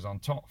 He was on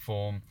top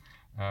form.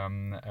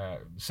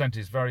 Sent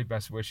his very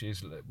best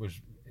wishes. Was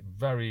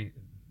very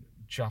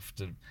chuffed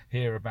to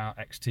hear about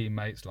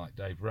ex-teammates like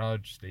Dave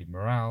Rudge, Steve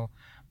Morrell.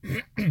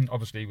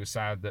 Obviously, he was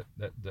sad that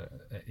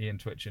Ian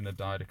Twitchin had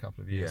died a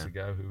couple of years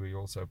ago, who he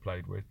also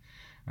played with.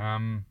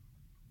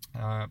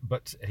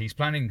 But he's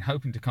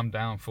hoping to come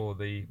down for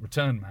the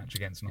return match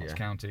against Notts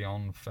County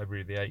on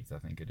February the 8th, I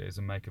think it is,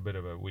 and make a bit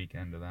of a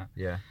weekend of that.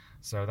 Yeah.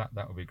 So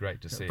that would be great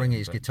to see. Bring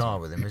his guitar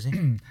with him, is he?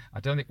 I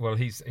don't think. Well,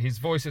 his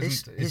voice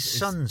isn't. His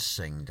sons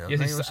sing, don't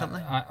they, or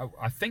something?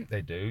 I think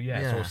they do.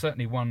 Yes, or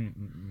certainly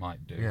one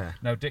might do. Yeah.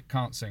 No, Dick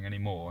can't sing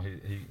anymore.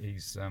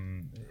 His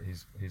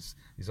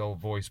old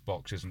voice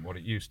box isn't what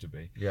it used to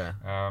be. Yeah.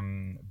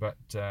 But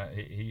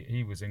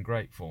he was in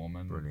great form,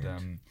 and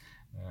brilliant.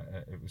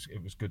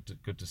 It was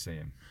good to see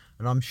him.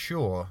 And I'm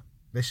sure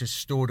this is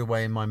stored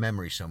away in my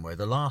memory somewhere.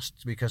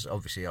 Because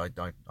obviously I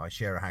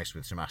share a house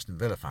with some Aston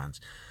Villa fans.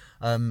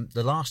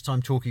 The last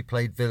time Torquay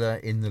played Villa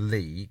in the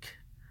league,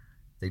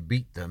 They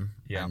beat them,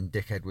 Yeah. and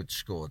Dick Edwards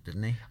scored,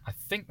 didn't he? I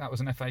think that was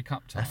an FA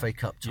Cup tie. FA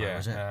Cup tie,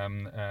 was it?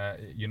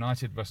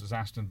 United versus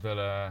Aston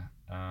Villa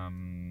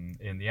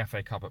in the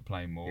FA Cup at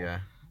Plainmoor.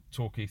 Yeah.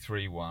 Torquay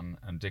 3-1,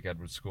 and Dick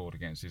Edwards scored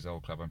against his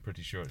old club. I'm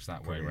pretty sure it's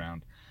that way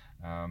round.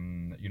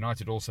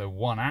 United also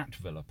won at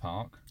Villa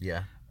Park.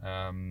 Yeah.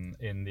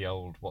 In the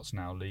old, what's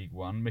now League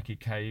One. Mickey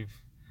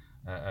Cave,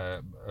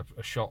 a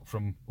shot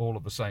from all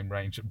of the same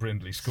range that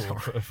Brindley scored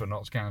for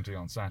Notts County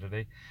on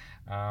Saturday.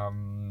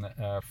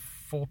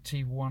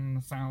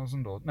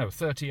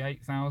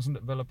 38,000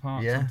 at Villa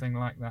Park, something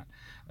like that.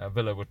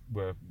 Villa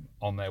were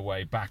on their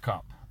way back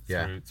up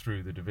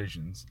through the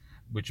divisions,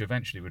 which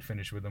eventually would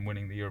finish with them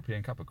winning the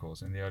European Cup, of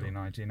course, in the early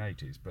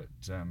 1980s. But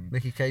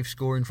Mickey Cave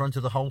score in front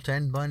of the Holt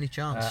end by any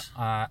chance?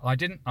 I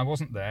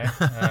wasn't there.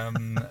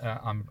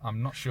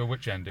 I'm not sure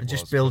which end it was.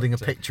 Just building a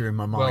picture in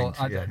my mind.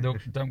 Well,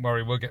 don't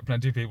worry, we'll get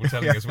plenty of people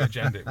telling us which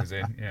end it was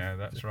in. Yeah,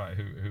 that's right.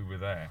 Who were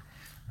there?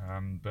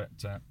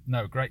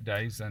 No, great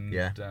days, and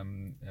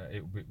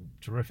it would be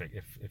terrific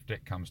if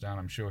Dick comes down.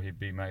 I'm sure he'd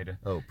be made a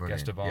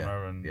guest of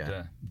honour and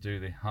do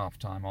the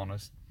half-time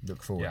honours.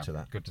 Look forward to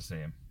that. Good to see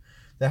him.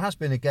 There has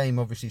been a game,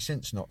 obviously,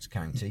 since Notts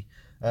County.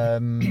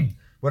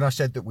 When I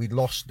said that we'd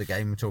lost the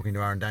game, talking to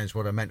Aaron Downs,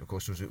 what I meant, of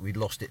course, was that we'd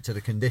lost it to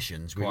the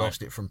conditions. We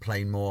lost it from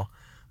Plainmoor.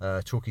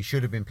 Torquay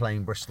should have been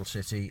playing Bristol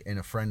City in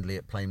a friendly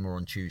at Plainmoor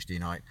on Tuesday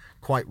night.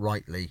 Quite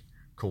rightly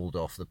called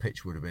off. The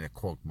pitch would have been a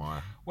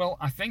quagmire. Well,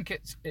 I think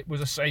it was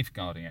a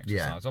safeguarding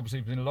exercise. Obviously,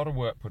 there's been a lot of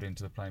work put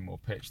into the Plainmoor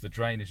pitch. The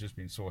drainage has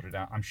been sorted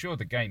out. I'm sure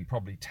the game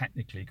probably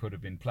technically could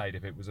have been played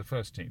if it was a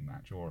first-team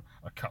match or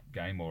a cup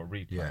game or a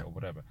replay or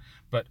whatever.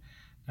 But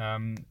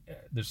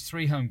there's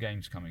 3 home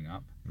games coming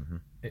up.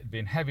 It had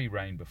been heavy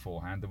rain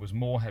beforehand. There was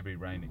more heavy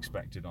rain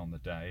expected on the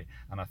day,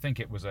 and I think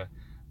it was a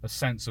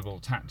sensible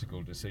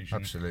tactical decision.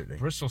 Absolutely.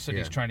 Bristol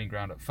City's training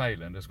ground at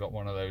Fayland has got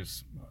one of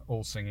those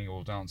all singing,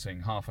 all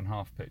dancing, half and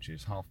half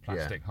pitches, half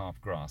plastic, half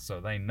grass,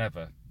 so they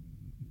never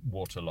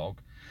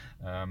waterlog,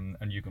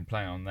 and you can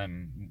play on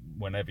them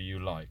whenever you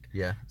like.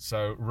 Yeah.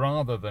 So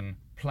rather than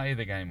play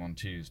the game on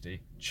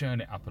Tuesday, churn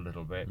it up a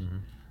little bit.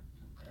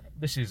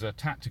 This is a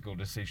tactical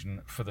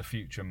decision for the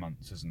future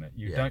months, isn't it?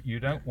 You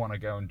don't want to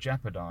go and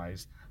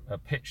jeopardise a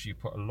pitch you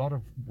put a lot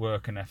of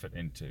work and effort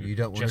into. You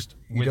don't want just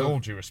with all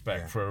due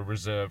respect for a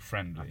reserve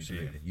friendly.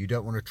 Absolutely. You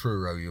don't want to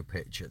Truro your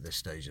pitch at this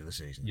stage of the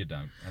season. You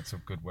don't. That's a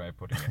good way of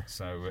putting it.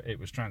 So it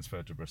was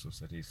transferred to Bristol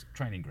City's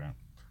training ground.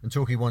 And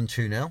Torquay won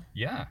 2-0.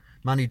 Yeah.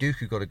 Manny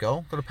Duku got a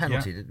goal. Got a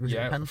penalty. Was it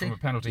a penalty? From a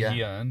penalty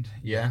he earned.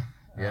 Yeah.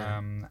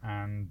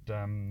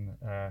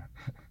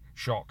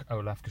 Shock,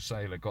 Olaf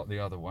Kasela got the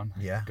other one.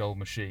 Yeah. Goal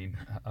machine,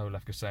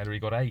 Olaf Kasela. He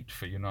got 8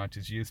 for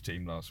United's youth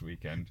team last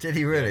weekend. Did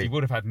he really? Yeah, he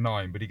would have had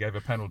 9, but he gave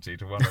a penalty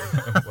to one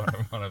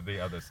of the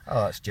others.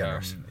 Oh, that's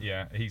generous.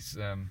 He's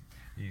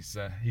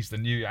the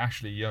new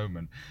Ashley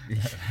Yeoman,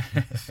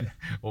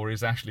 or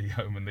is Ashley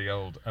Yeoman the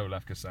old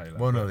Olaf Kasela?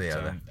 One or the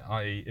other.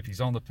 I.e., if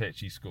he's on the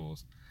pitch, he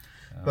scores.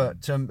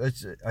 But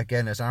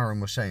again, as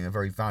Aaron was saying, a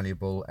very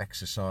valuable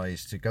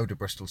exercise to go to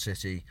Bristol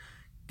City,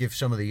 give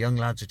some of the young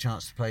lads a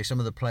chance to play, some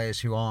of the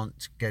players who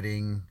aren't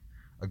getting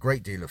a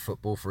great deal of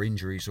football for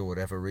injuries or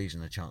whatever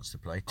reason a chance to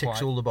play.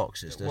 Ticks all the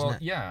boxes, doesn't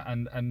it? Yeah,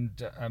 and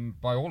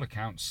by all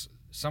accounts,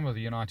 some of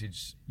the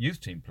United's youth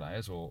team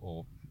players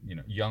or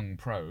young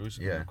pros,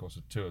 and of course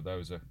 2 of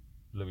those are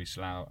Louis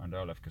Slough and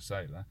Olaf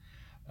Kasela,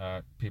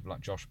 people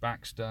like Josh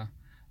Baxter,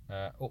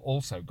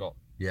 also got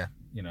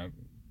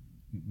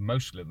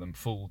mostly of them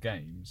full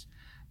games.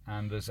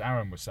 And as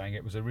Aaron was saying,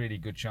 it was a really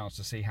good chance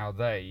to see how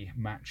they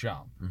match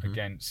up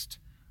against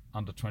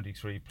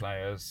under-23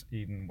 players,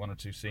 even 1 or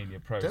 2 senior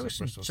pros. There were at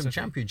Bristol some City.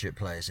 Championship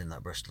players in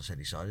that Bristol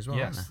City side as well,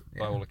 yes, weren't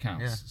there? by all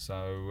accounts.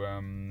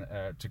 So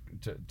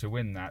to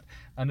win that,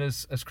 and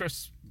as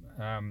Chris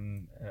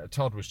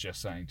Todd was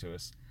just saying to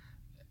us,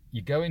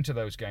 you go into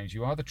those games,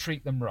 you either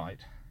treat them right,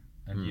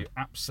 and you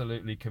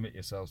absolutely commit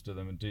yourselves to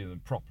them and do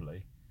them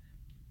properly,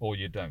 or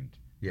you don't.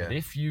 Yeah. But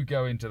if you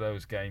go into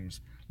those games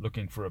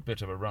looking for a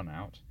bit of a run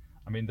out,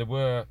 I mean, there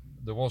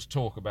was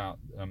talk about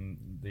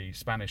the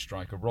Spanish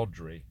striker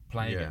Rodri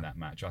playing in that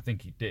match. I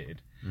think he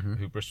did,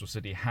 who Bristol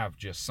City have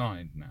just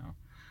signed now.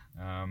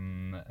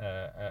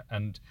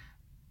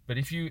 But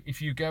if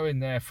you go in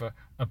there for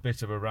a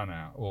bit of a run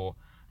out, or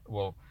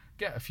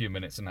get a few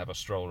minutes and have a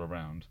stroll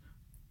around,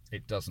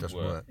 it doesn't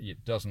work.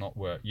 It does not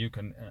work. You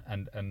can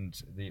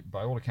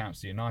by all accounts,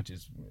 the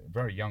United's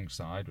very young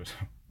side, which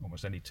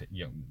almost any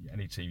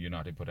team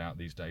United put out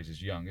these days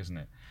is young, isn't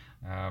it?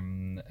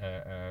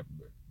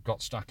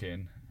 Got stuck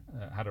in,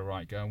 had a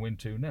right go and win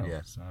 2-0.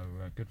 Yeah. So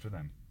good for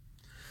them.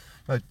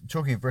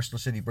 Talking of Bristol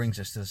City brings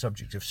us to the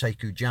subject of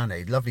Sekou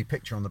Jane. Lovely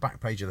picture on the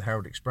back page of the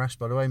Herald Express,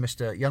 by the way.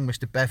 Young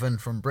Mr Bevan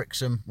from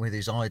Brixham with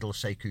his idol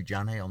Sekou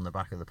Jane on the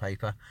back of the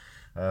paper.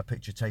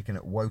 Picture taken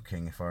at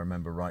Woking, if I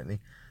remember rightly.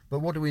 But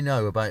what do we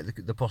know about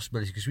the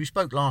possibility? Because we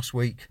spoke last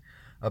week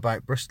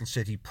about Bristol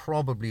City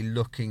probably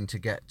looking to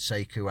get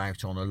Sekou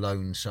out on a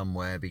loan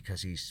somewhere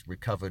because he's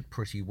recovered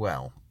pretty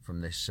well from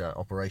this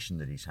operation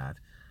that he's had.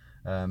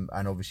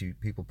 And obviously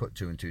people put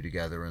 2 and 2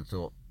 together and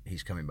thought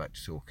he's coming back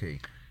to Torquay.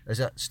 Is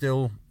that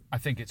still I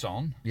think it's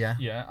on. Yeah.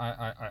 Yeah.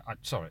 I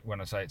sorry, when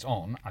I say it's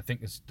on, I think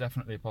there's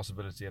definitely a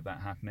possibility of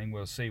that happening.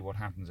 We'll see what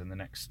happens in the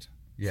next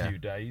few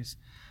days.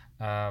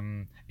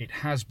 It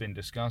has been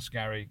discussed.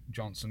 Gary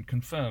Johnson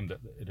confirmed that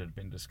it had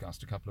been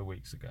discussed a couple of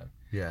weeks ago.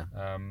 Yeah.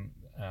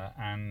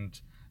 And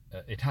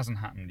it hasn't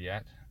happened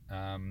yet.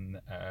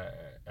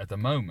 At the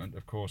moment,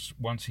 of course,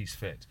 once he's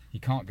fit, he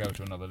can't go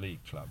to another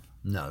league club.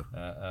 No.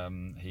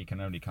 He can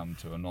only come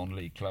to a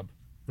non-league club.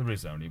 There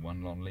is only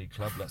one non-league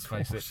club, let's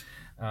face it.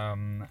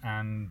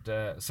 And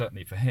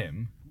certainly for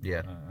him,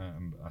 yeah.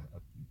 I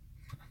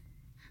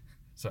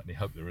certainly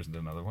hope there isn't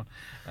another one.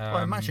 Well,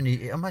 I imagine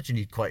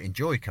he'd quite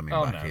enjoy coming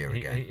back here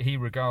again. He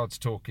regards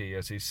Torquay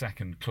as his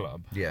second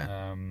club.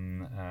 Yeah.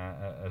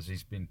 As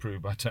he's been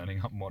proved by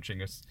turning up and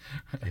watching us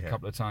a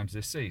couple of times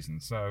this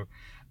season. So,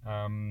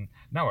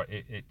 no,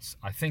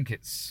 I think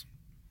it's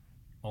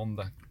on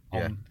the.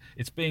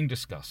 It's being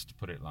discussed,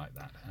 put it like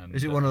that. And,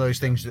 is it one of those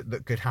things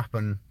that could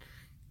happen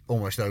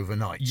almost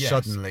overnight? Yes,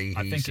 suddenly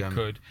I think it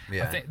could.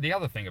 Yeah. I think the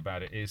other thing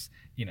about it is,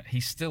 he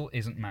still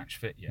isn't match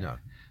fit yet. No.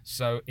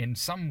 So in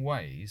some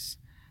ways,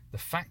 the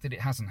fact that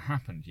it hasn't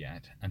happened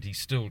yet and he's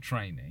still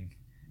training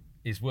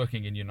is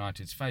working in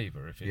United's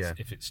favour if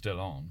it's still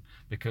on,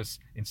 because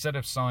instead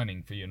of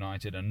signing for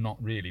United and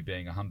not really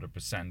being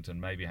 100%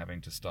 and maybe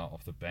having to start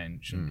off the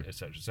bench and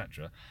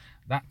etc.,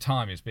 that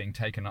time is being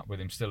taken up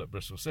with him still at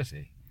Bristol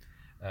City.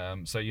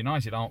 So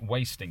United aren't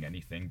wasting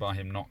anything by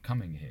him not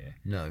coming here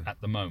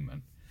at the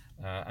moment.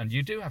 And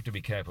you do have to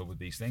be careful with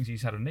these things.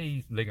 He's had a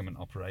knee ligament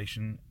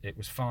operation. It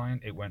was fine.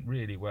 It went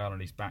really well,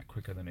 and he's back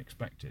quicker than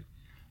expected.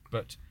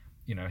 But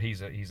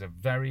he's a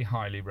very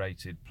highly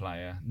rated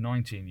player,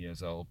 19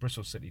 years old.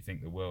 Bristol City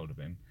think the world of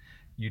him.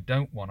 You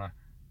don't want to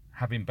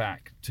have him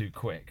back too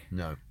quick,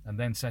 and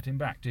then set him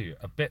back, do you?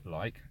 A bit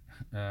like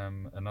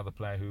another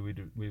player who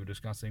we were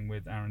discussing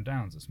with Aaron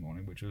Downs this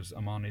morning, which was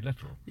Armani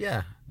Little.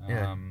 Yeah.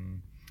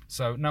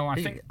 So no,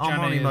 I think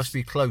Armani must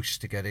be close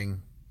to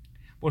getting.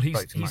 Well,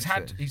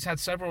 he's had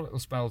several little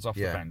spells off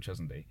the bench,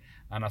 hasn't he?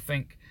 And I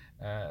think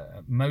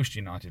most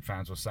United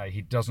fans will say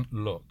he doesn't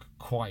look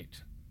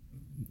quite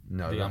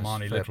the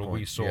Armani Little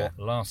we saw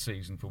last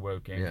season for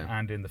Woking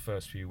and in the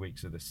first few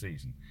weeks of this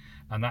season.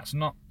 And that's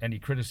not any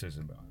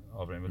criticism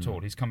of him at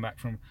all. He's come back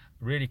from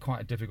really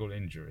quite a difficult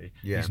injury.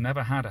 He's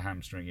never had a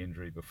hamstring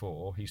injury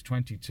before. He's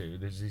 22.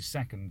 This is his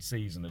second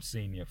season of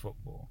senior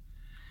football.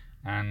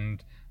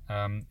 And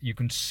you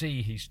can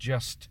see he's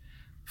just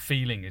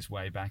feeling his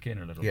way back in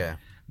a little bit.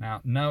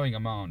 Now, knowing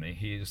Armani,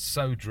 he is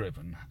so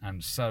driven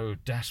and so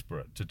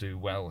desperate to do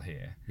well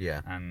here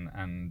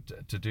and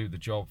to do the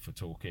job for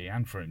Torquay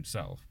and for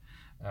himself,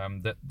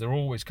 that there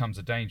always comes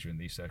a danger in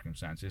these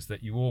circumstances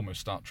that you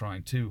almost start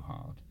trying too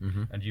hard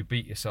and you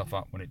beat yourself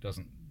up when it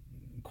doesn't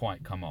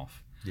quite come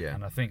off.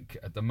 And I think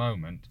at the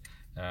moment,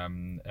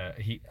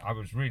 I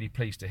was really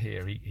pleased to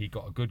hear he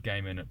got a good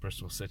game in at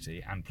Bristol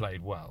City and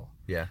played well.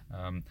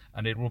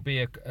 And it will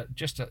be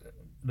just a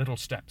little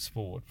steps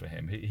forward for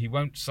him. He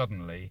won't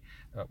suddenly,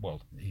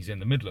 he's in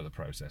the middle of the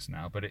process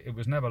now, but it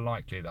was never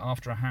likely that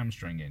after a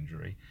hamstring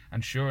injury,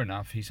 and sure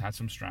enough, he's had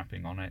some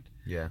strapping on it,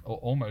 or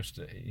almost,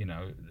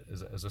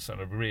 as a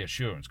sort of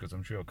reassurance, because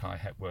I'm sure Kai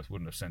Hepworth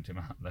wouldn't have sent him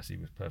out unless he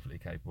was perfectly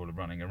capable of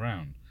running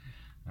around.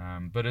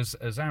 But as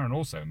Aaron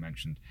also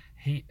mentioned,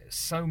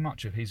 so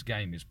much of his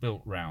game is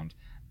built round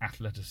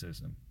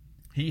athleticism.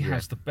 He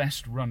has the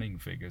best running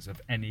figures of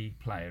any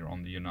player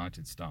on the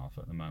United staff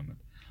at the moment.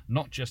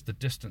 Not just the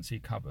distance he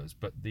covers,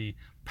 but the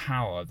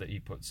power that he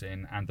puts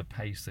in and the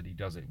pace that he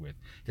does it with.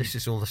 This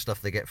is all the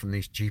stuff they get from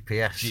these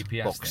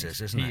GPS boxes,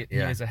 things. Isn't it? He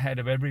is ahead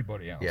of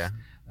everybody else.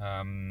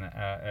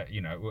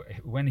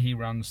 When he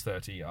runs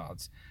 30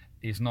 yards,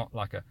 it's not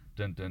like a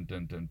dun dun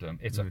dun dun dun.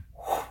 It's a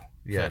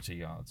 30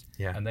 yards.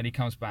 And then he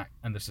comes back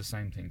and there's the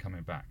same thing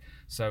coming back.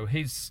 So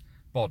his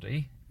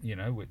body,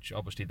 which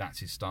obviously that's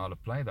his style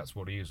of play, that's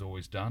what he has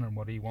always done and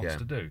what he wants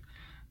to do.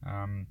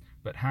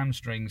 But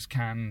hamstrings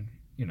can,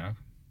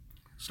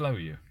 slow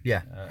you,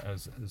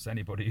 as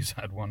anybody who's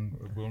had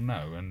one will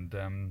know,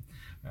 and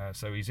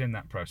so he's in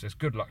that process.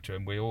 Good luck to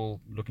him. We're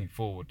all looking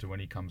forward to when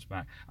he comes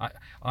back.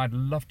 I'd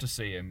love to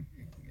see him,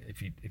 if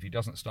he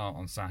doesn't start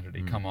on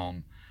Saturday, come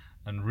on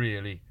and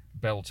really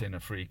belt in a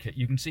free kick.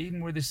 You can see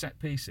even with his set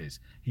pieces,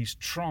 he's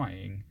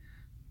trying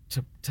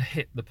to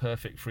hit the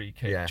perfect free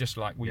kick, just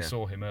like we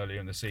saw him earlier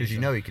in the season.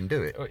 Because he can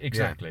do it.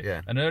 Exactly.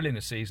 And early in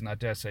the season, I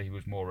dare say he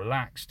was more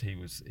relaxed. He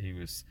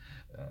was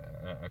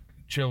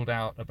chilled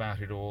out about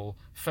it all,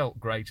 felt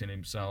great in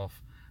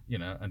himself,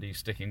 and he's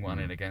sticking one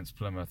in against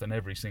Plymouth, and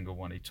every single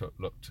one he took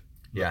looked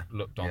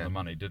on the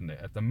money, didn't it?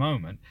 At the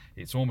moment,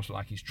 it's almost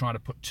like he's trying to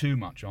put too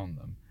much on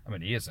them. I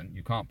mean, he isn't.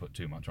 You can't put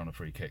too much on a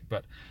free kick,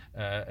 but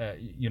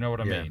you know what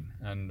I mean.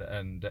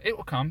 And it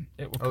will come.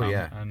 It will come.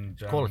 And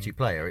quality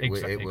player. It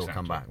will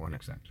come back, won't it?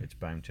 Exactly. It's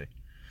bound to.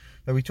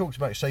 Now, we talked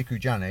about Sekou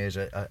Jane as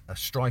a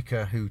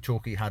striker who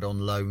Torquay had on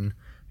loan,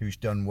 who's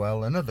done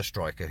well. Another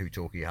striker who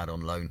Torquay had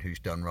on loan, who's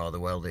done rather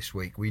well this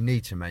week. We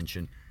need to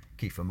mention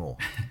Kiefer Moore.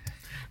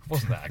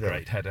 Wasn't that a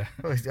great header?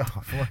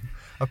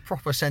 A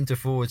proper centre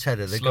forward's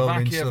header. The Slovakia goal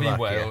in Slovakia.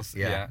 v Wales.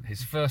 Yeah,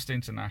 his first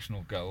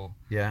international goal.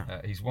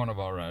 Yeah, he's one of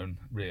our own,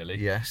 really.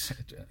 Yes.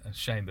 A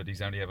shame that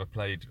he's only ever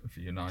played for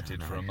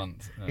United for a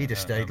month. He'd have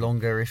stayed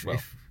longer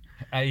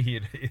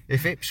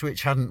if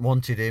Ipswich hadn't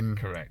wanted him.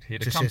 Correct.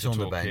 He'd to have come sit on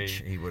Torquay. the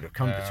bench. He would have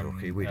come to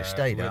Torquay. We'd have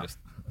stayed up.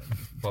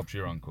 Bob's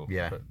your uncle.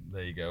 Yeah. But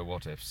there you go.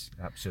 What ifs?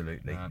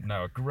 Absolutely.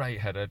 No, a great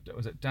header.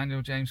 Was it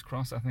Daniel James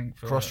cross? I think.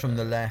 Cross from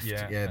the left.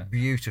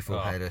 Beautiful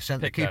header.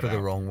 Sent the keeper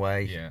the wrong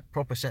way. Yeah.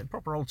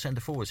 Proper old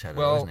centre forwards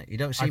header, isn't it? You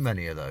don't see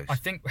many of those. I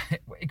think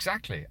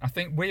exactly. I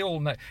think we all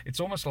know. It's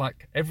almost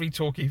like every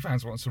Torquay fan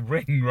wants to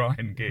ring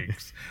Ryan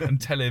Giggs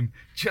and tell him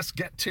just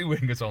get two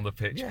wingers on the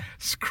pitch,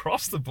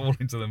 cross the ball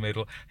into the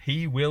middle.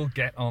 He will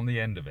get on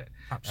the end of it.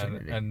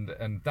 Absolutely.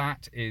 And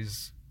that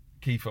is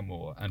Kiefer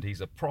Moore, and he's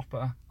a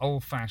proper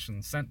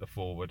old-fashioned centre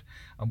forward.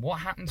 And what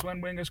happens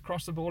when wingers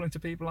cross the ball into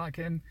people like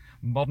him?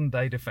 Modern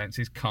day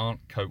defences can't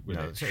cope with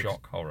it.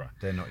 Shock horror.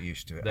 They're not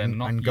used to it. They're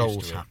not and used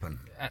goals to it. happen.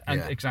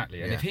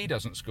 Exactly. And if he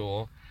doesn't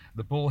score,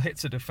 the ball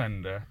hits a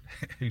defender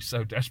who's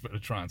so desperate to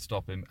try and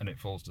stop him, and it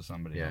falls to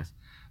somebody else.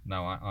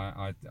 No,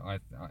 I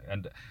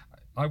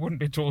wouldn't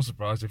be at all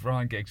surprised if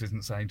Ryan Giggs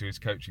isn't saying to his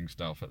coaching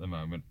staff at the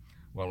moment,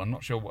 well, I'm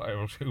not sure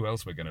who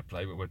else we're going to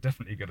play, but we're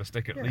definitely going to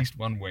stick at least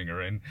one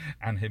winger in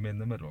and him in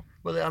the middle.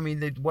 Well, I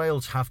mean,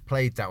 Wales have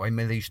played that way. I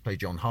mean, they used to play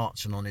John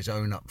Hartson on his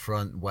own up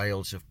front.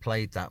 Wales have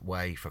played that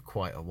way for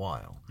quite a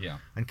while. Yeah.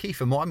 And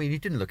Kiefer Moore, I mean, he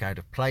didn't look out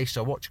of place.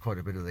 I watched quite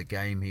a bit of the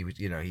game. He was,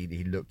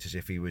 he looked as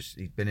if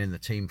he'd been in the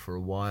team for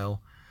a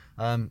while.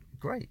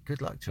 Great,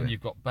 good luck to him. And you've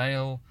got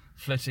Bale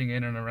flitting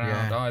in and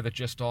around, either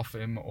just off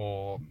him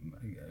or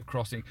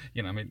crossing.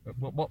 I mean,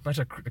 what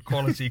better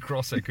quality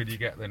crosser could you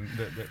get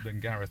than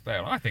Gareth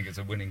Bale? I think it's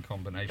a winning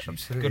combination.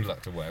 Absolutely. Good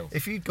luck to Wales.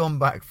 If you'd gone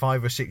back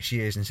 5 or 6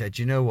 years and said,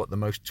 you know what, the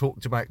most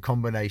talked about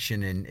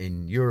combination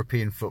in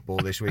European football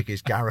this week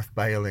is Gareth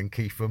Bale and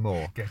Kiefer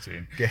Moore. Get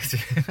in.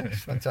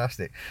 It's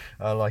fantastic.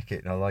 I like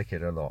it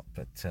a lot.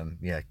 But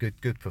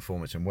good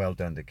performance, and well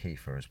done to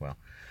Kiefer as well.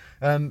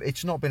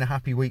 It's not been a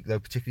happy week, though,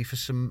 particularly for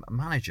some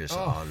managers at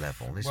our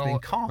level. It's been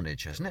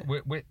carnage, hasn't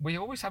it? We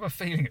always have a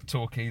feeling at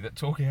Torquay that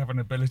Torquay have an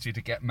ability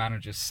to get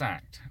managers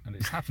sacked, and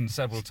it's happened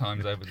several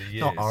times over the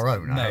years. Not our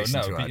own. No,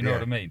 but you know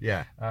what I mean.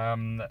 Yeah.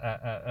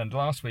 And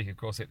last week, of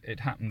course,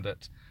 it happened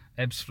at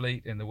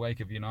Ebbsfleet in the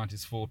wake of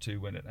United's 4-2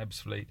 win at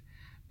Ebbsfleet.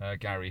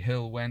 Gary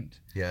Hill went.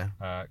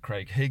 Yeah.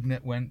 Craig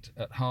Hignett went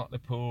at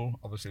Hartlepool.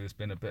 Obviously, there's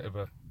been a bit of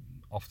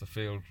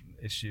off-the-field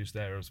issues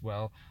there as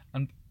well.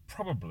 And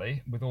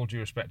probably, with all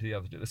due respect to the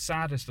other two, the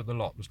saddest of the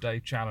lot was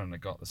Dave Challoner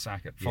got the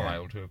sack at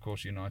Fylde, who of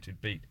course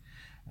United beat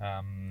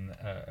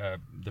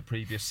the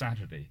previous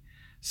Saturday.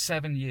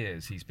 7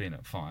 years he's been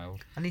at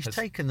Fylde, and he's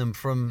taken them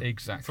from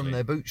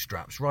their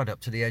bootstraps right up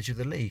to the edge of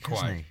the league,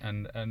 hasn't he?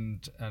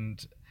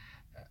 And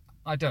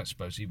I don't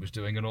suppose he was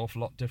doing an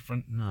awful lot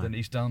different than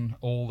he's done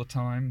all the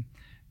time.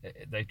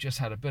 They've just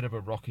had a bit of a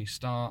rocky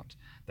start.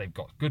 They've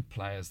got good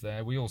players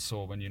there. We all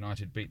saw when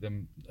United beat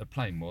them at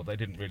Plainmoor. They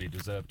didn't really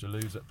deserve to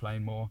lose at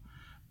Plainmoor.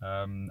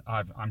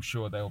 I'm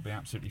sure they'll be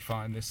absolutely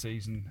fine this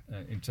season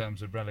in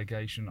terms of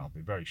relegation. I'll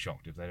be very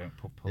shocked if they don't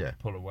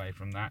pull away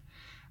from that.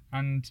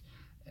 And,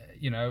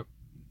 I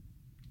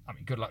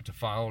mean, good luck to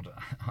Fylde.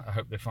 I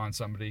hope they find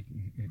somebody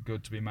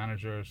good to be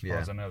manager. As far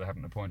as I know, they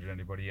haven't appointed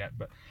anybody yet.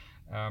 But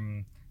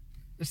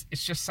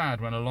it's just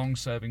sad when a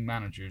long-serving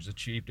manager who's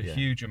achieved a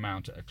huge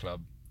amount at a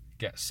club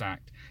gets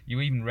sacked. You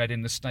even read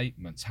in the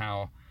statements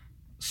how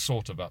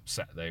sort of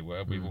upset they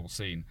were. We've all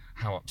seen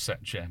how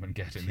upset chairmen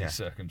get in these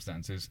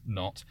circumstances.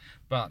 Not,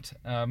 but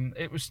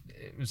it was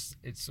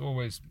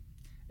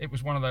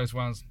one of those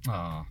ones.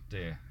 Ah,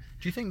 dear.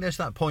 Do you think there's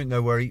that point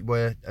though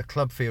where a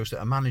club feels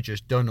that a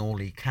manager's done all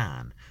he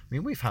can? I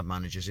mean, we've had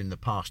managers in the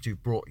past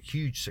who've brought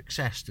huge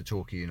success to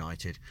Torquay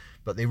United,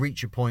 but they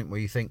reach a point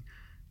where you think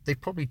they've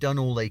probably done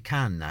all they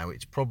can now.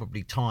 It's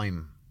probably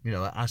time,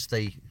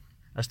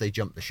 as they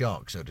jump the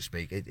shark, so to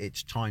speak,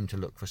 it's time to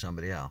look for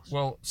somebody else.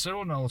 Well,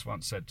 Cyril Knowles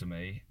once said to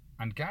me,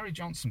 and Gary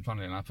Johnson,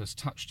 funnily enough, has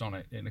touched on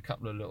it in a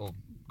couple of little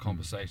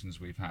conversations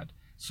we've had.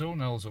 Cyril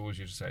Knowles always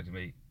used to say to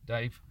me,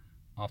 Dave,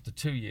 after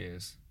 2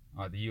 years,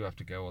 either you have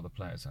to go or the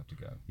players have to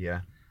go.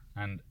 Yeah.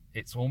 And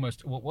it's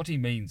almost, what he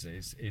means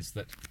is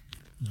that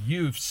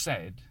you've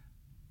said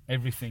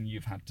everything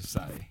you've had to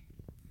say,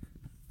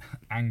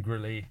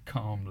 angrily,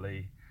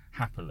 calmly,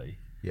 happily,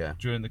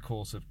 during the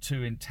course of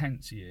 2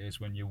 intense years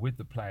when you're with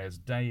the players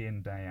day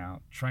in, day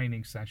out,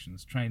 training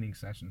sessions,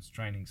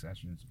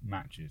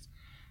 matches,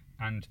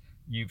 and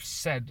you've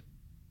said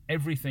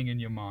everything in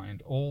your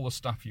mind, all the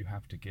stuff you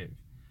have to give,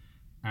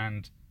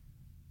 and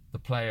the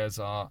players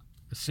are,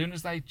 as soon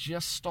as they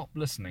just stop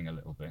listening a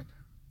little bit,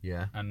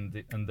 and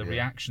the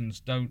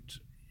reactions don't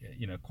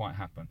quite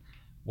happen,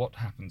 what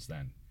happens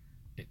then?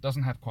 It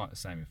doesn't have quite the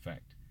same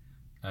effect.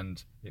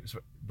 And it was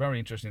very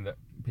interesting that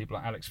people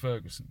like Alex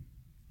Ferguson,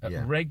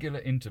 at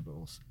regular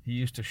intervals, he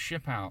used to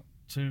ship out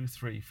 2,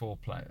 3, 4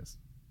 players.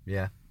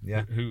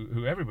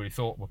 Who everybody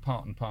thought were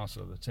part and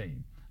parcel of the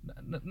team.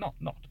 Not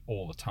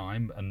all the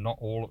time and not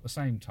all at the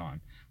same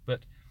time,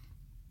 but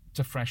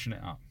to freshen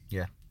it up.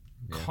 Yeah.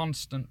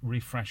 Constant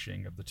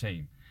refreshing of the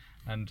team.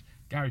 And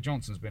Gary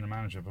Johnson's been a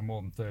manager for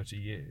more than 30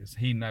 years.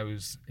 He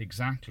knows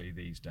exactly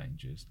these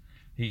dangers.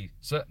 He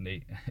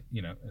certainly,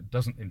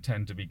 doesn't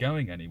intend to be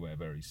going anywhere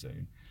very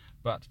soon,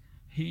 but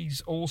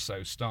he's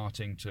also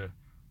starting to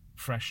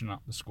freshen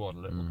up the squad a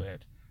little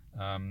bit,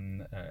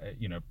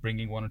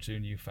 bringing one or two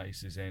new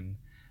faces in.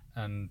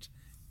 And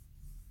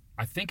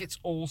I think it's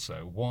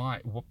also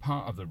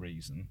part of the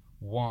reason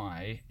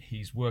why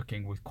he's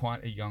working with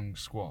quite a young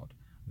squad.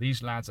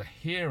 These lads are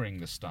hearing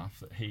the stuff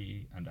that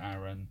he and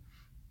Aaron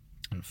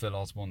and Phil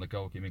Osborne, the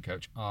goalkeeping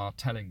coach, are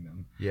telling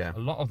them. Yeah. A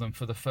lot of them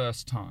for the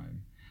first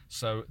time.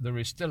 So there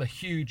is still a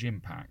huge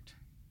impact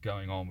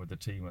going on with the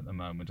team at the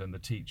moment, and the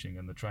teaching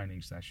and the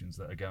training sessions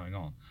that are going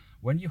on.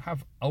 When you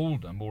have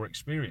older, more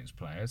experienced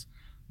players,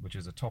 which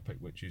is a topic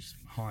which is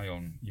high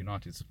on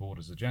United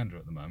supporters' agenda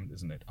at the moment,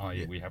 isn't it?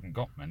 i.e. we haven't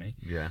got many.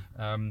 Yeah.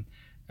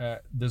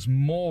 There's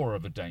more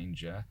of a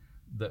danger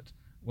that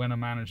when a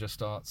manager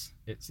starts,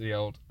 it's the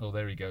old, oh,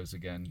 there he goes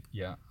again.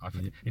 Yeah,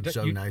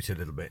 zone out a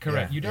little bit.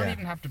 Correct. Yeah, you don't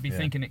even have to be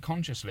thinking it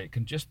consciously. It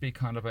can just be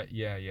kind of a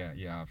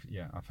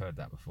I've heard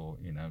that before.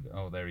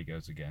 Oh, there he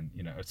goes again.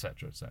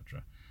 Etc.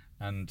 etc.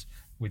 And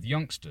with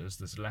youngsters,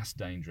 there's less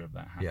danger of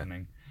that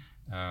happening.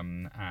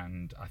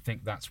 And I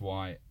think that's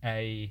why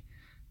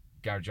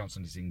Gary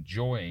Johnson is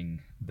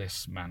enjoying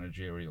this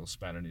managerial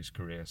spell in his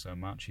career so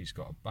much. He's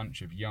got a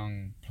bunch of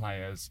young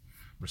players,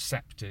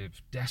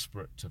 receptive,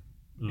 desperate to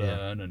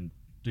learn and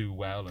do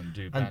well and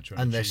do better.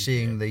 And they're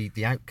seeing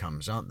the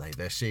outcomes, aren't they?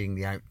 They're seeing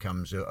the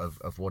outcomes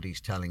of what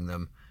he's telling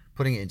them,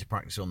 putting it into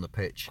practice on the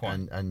pitch.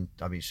 And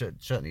I mean,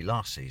 certainly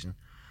last season.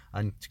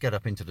 And to get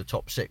up into the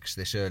top 6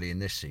 this early in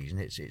this season,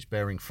 it's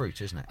bearing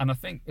fruit, isn't it? And I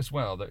think as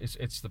well that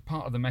it's the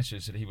part of the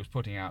message that he was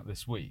putting out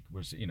this week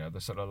was, the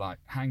sort of like,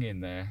 hang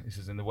in there. This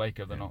is in the wake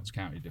of the Notts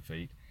County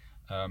defeat.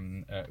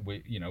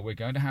 We're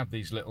going to have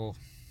these little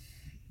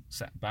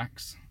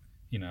setbacks,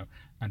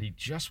 and he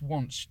just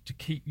wants to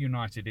keep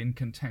United in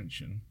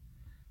contention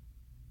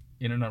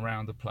in and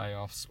around the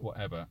playoffs,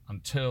 whatever,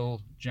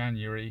 until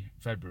January,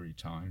 February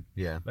time.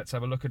 Yeah. Let's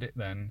have a look at it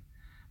then.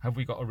 Have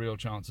we got a real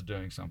chance of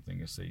doing something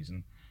this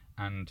season?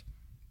 And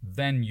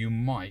then you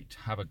might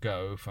have a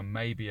go for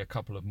maybe a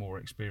couple of more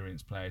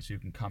experienced players who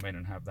can come in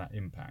and have that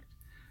impact.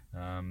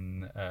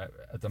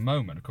 At the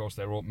moment, of course,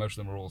 most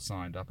of them are all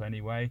signed up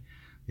anyway.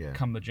 Yeah.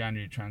 Come the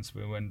January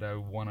transfer window,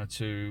 1 or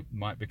 2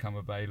 might become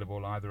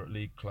available either at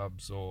league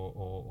clubs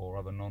or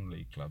other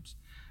non-league clubs.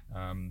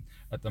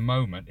 At the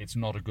moment, it's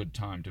not a good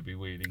time to be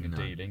wheeling and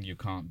dealing. You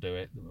can't do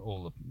it.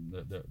 All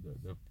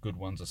the good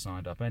ones are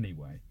signed up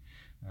anyway.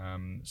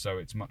 So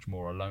it's much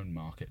more a loan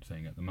market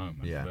thing at the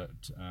moment. Yeah.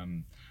 But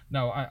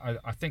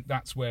I think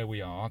that's where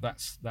we are.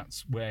 That's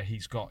where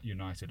he's got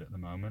United at the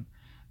moment.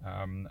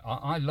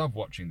 I love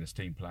watching this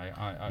team play.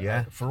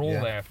 For all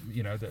their,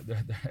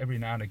 every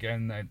now and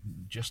again they're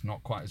just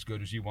not quite as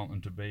good as you want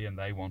them to be, and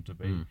they want to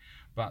be.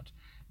 But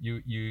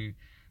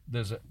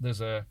there's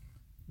a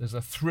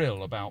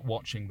thrill about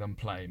watching them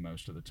play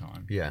most of the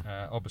time.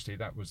 Yeah. Obviously,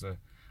 that was a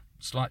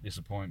slight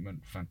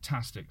disappointment.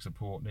 Fantastic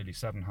support, nearly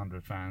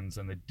 700 fans,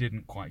 and they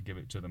didn't quite give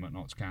it to them at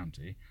Notts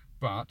County,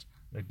 but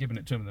they've given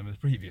it to them in the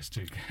previous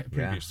 3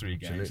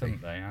 games,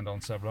 haven't they? And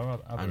on several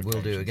other and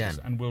will do again.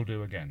 And will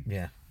do again.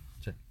 Yeah.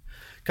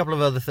 A couple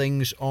of other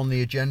things on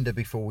the agenda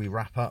before we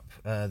wrap up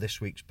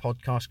this week's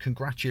podcast.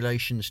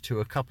 Congratulations to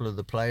a couple of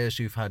the players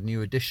who've had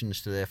new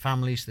additions to their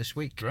families this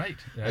week. Great.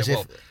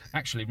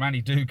 Actually,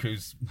 Rani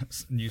Dooku's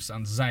new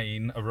son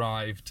Zayn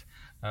arrived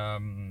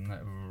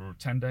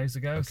 10 days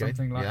ago,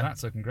 something like that.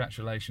 So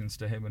congratulations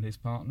to him and his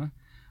partner.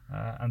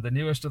 And the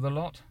newest of the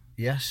lot,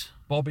 yes,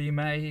 Bobby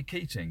May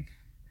Keating.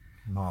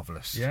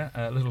 Marvellous. Yeah,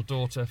 a little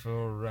daughter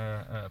for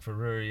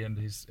Rory and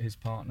his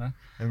partner.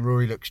 And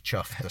Rory looks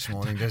chuffed this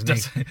morning, doesn't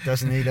he?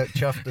 Doesn't he look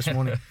chuffed this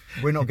morning?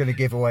 We're not going to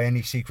give away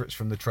any secrets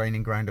from the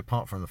training ground,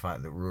 apart from the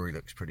fact that Rory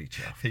looks pretty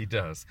chuffed. He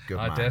does. Good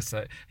I man. dare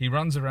say he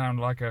runs around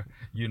like a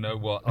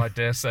you-know-what. I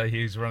dare say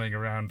he's running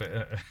around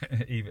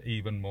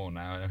even more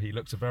now. He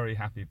looks a very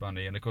happy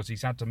bunny, and of course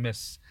he's had to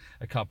miss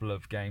a couple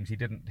of games.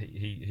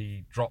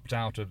 He dropped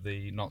out of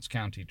the Notts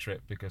County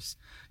trip because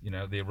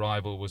the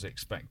arrival was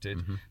expected.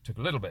 Mm-hmm. Took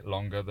a little bit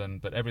longer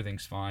but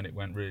everything's fine. It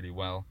went really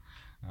well,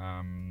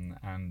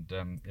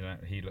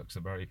 he looks a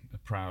very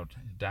proud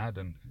dad,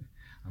 and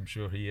I'm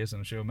sure he is, and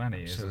I'm sure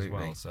Manny Absolutely. Is as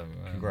well. So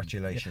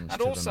congratulations and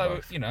to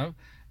also, them both.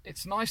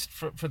 It's nice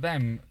for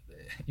them,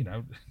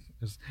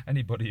 as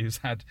anybody who's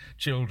had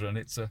children,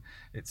 it's a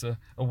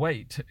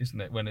weight, isn't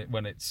it?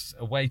 When it's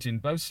a weight in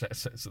both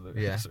senses of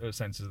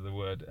the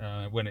word,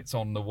 when it's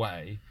on the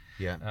way,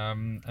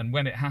 and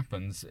when it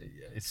happens,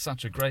 it's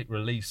such a great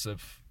release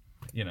of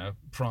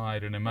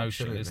pride and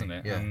emotion.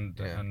 Absolutely. Isn't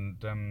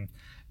it? And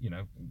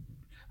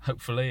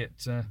hopefully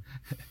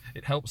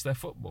it helps their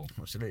football.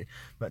 Absolutely.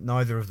 But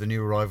neither of the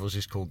new arrivals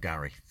is called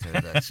Gary. So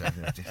that's, there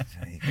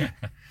you go.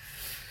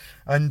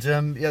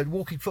 And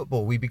walking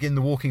football. We begin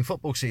the walking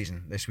football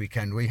season this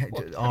weekend.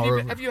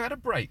 Have you had a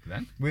break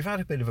then? We've had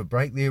a bit of a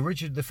break.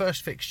 The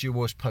first fixture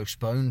was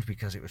postponed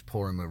because it was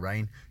pouring with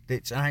rain.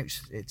 It's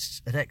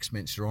at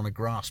Exminster on a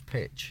grass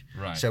pitch,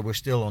 right? So we're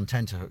still on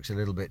tenterhooks a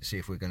little bit to see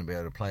if we're going to be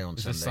able to play on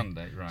Sunday. It's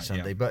Sunday, right?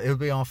 Sunday, yeah. But it'll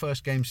be our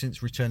first game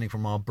since returning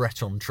from our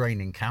Breton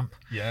training camp.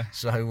 Yeah.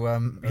 So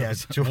warm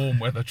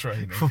weather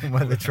training. Warm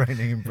weather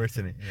training in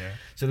Brittany. Yeah.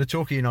 So the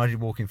Torquay United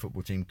walking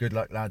football team. Good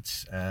luck,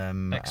 lads.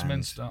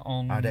 Exminster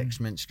at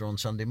Exminster on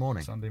Sunday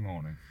morning.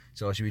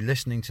 So I should be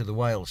listening to the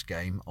Wales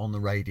game on the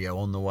radio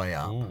on the way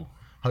up. Ooh.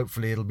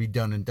 Hopefully it'll be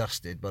done and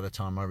dusted by the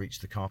time I reach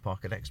the car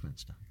park at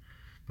Exminster.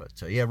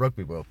 But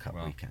Rugby World Cup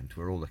weekend.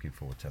 We're all looking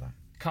forward to that.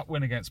 Cup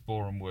win against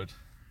Boreham Wood.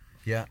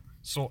 Yeah.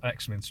 Sort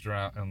Exminster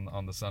out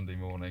on the Sunday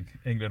morning.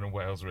 England and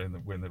Wales win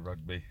the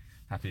rugby.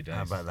 Happy days.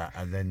 How about that?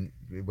 And then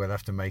we'll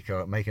have to make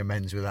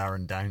amends with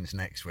Aaron Downs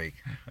next week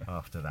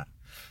after that.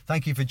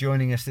 Thank you for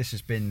joining us. This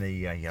has been the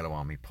Yellow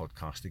Army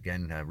podcast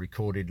again,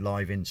 recorded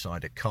live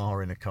inside a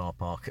car in a car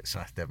park at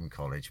South Devon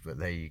College. But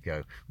there you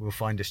go. We'll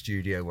find a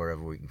studio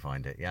wherever we can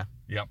find it, yeah?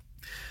 Yep.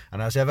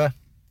 And as ever,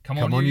 come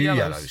on you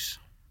Yellows.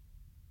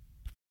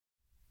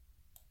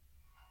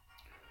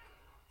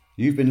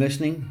 You've been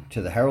listening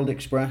to the Herald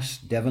Express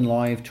Devon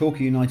Live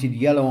Torquay United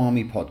Yellow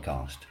Army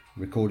podcast,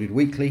 recorded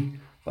weekly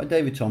by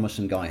David Thomas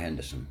and Guy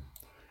Henderson.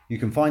 You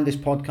can find this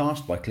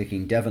podcast by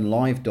clicking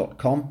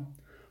devonlive.com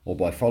or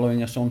by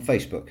following us on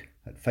Facebook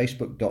at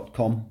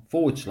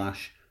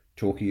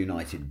facebook.com/Torquay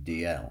United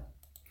DL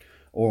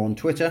or on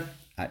Twitter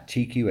at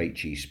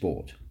TQHE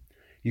Sport.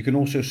 You can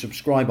also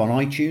subscribe on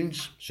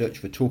iTunes, search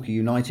for Torquay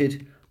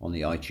United on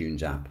the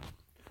iTunes app.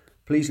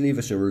 Please leave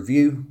us a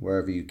review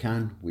wherever you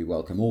can. We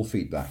welcome all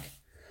feedback.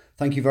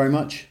 Thank you very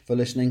much for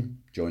listening.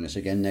 Join us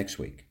again next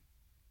week.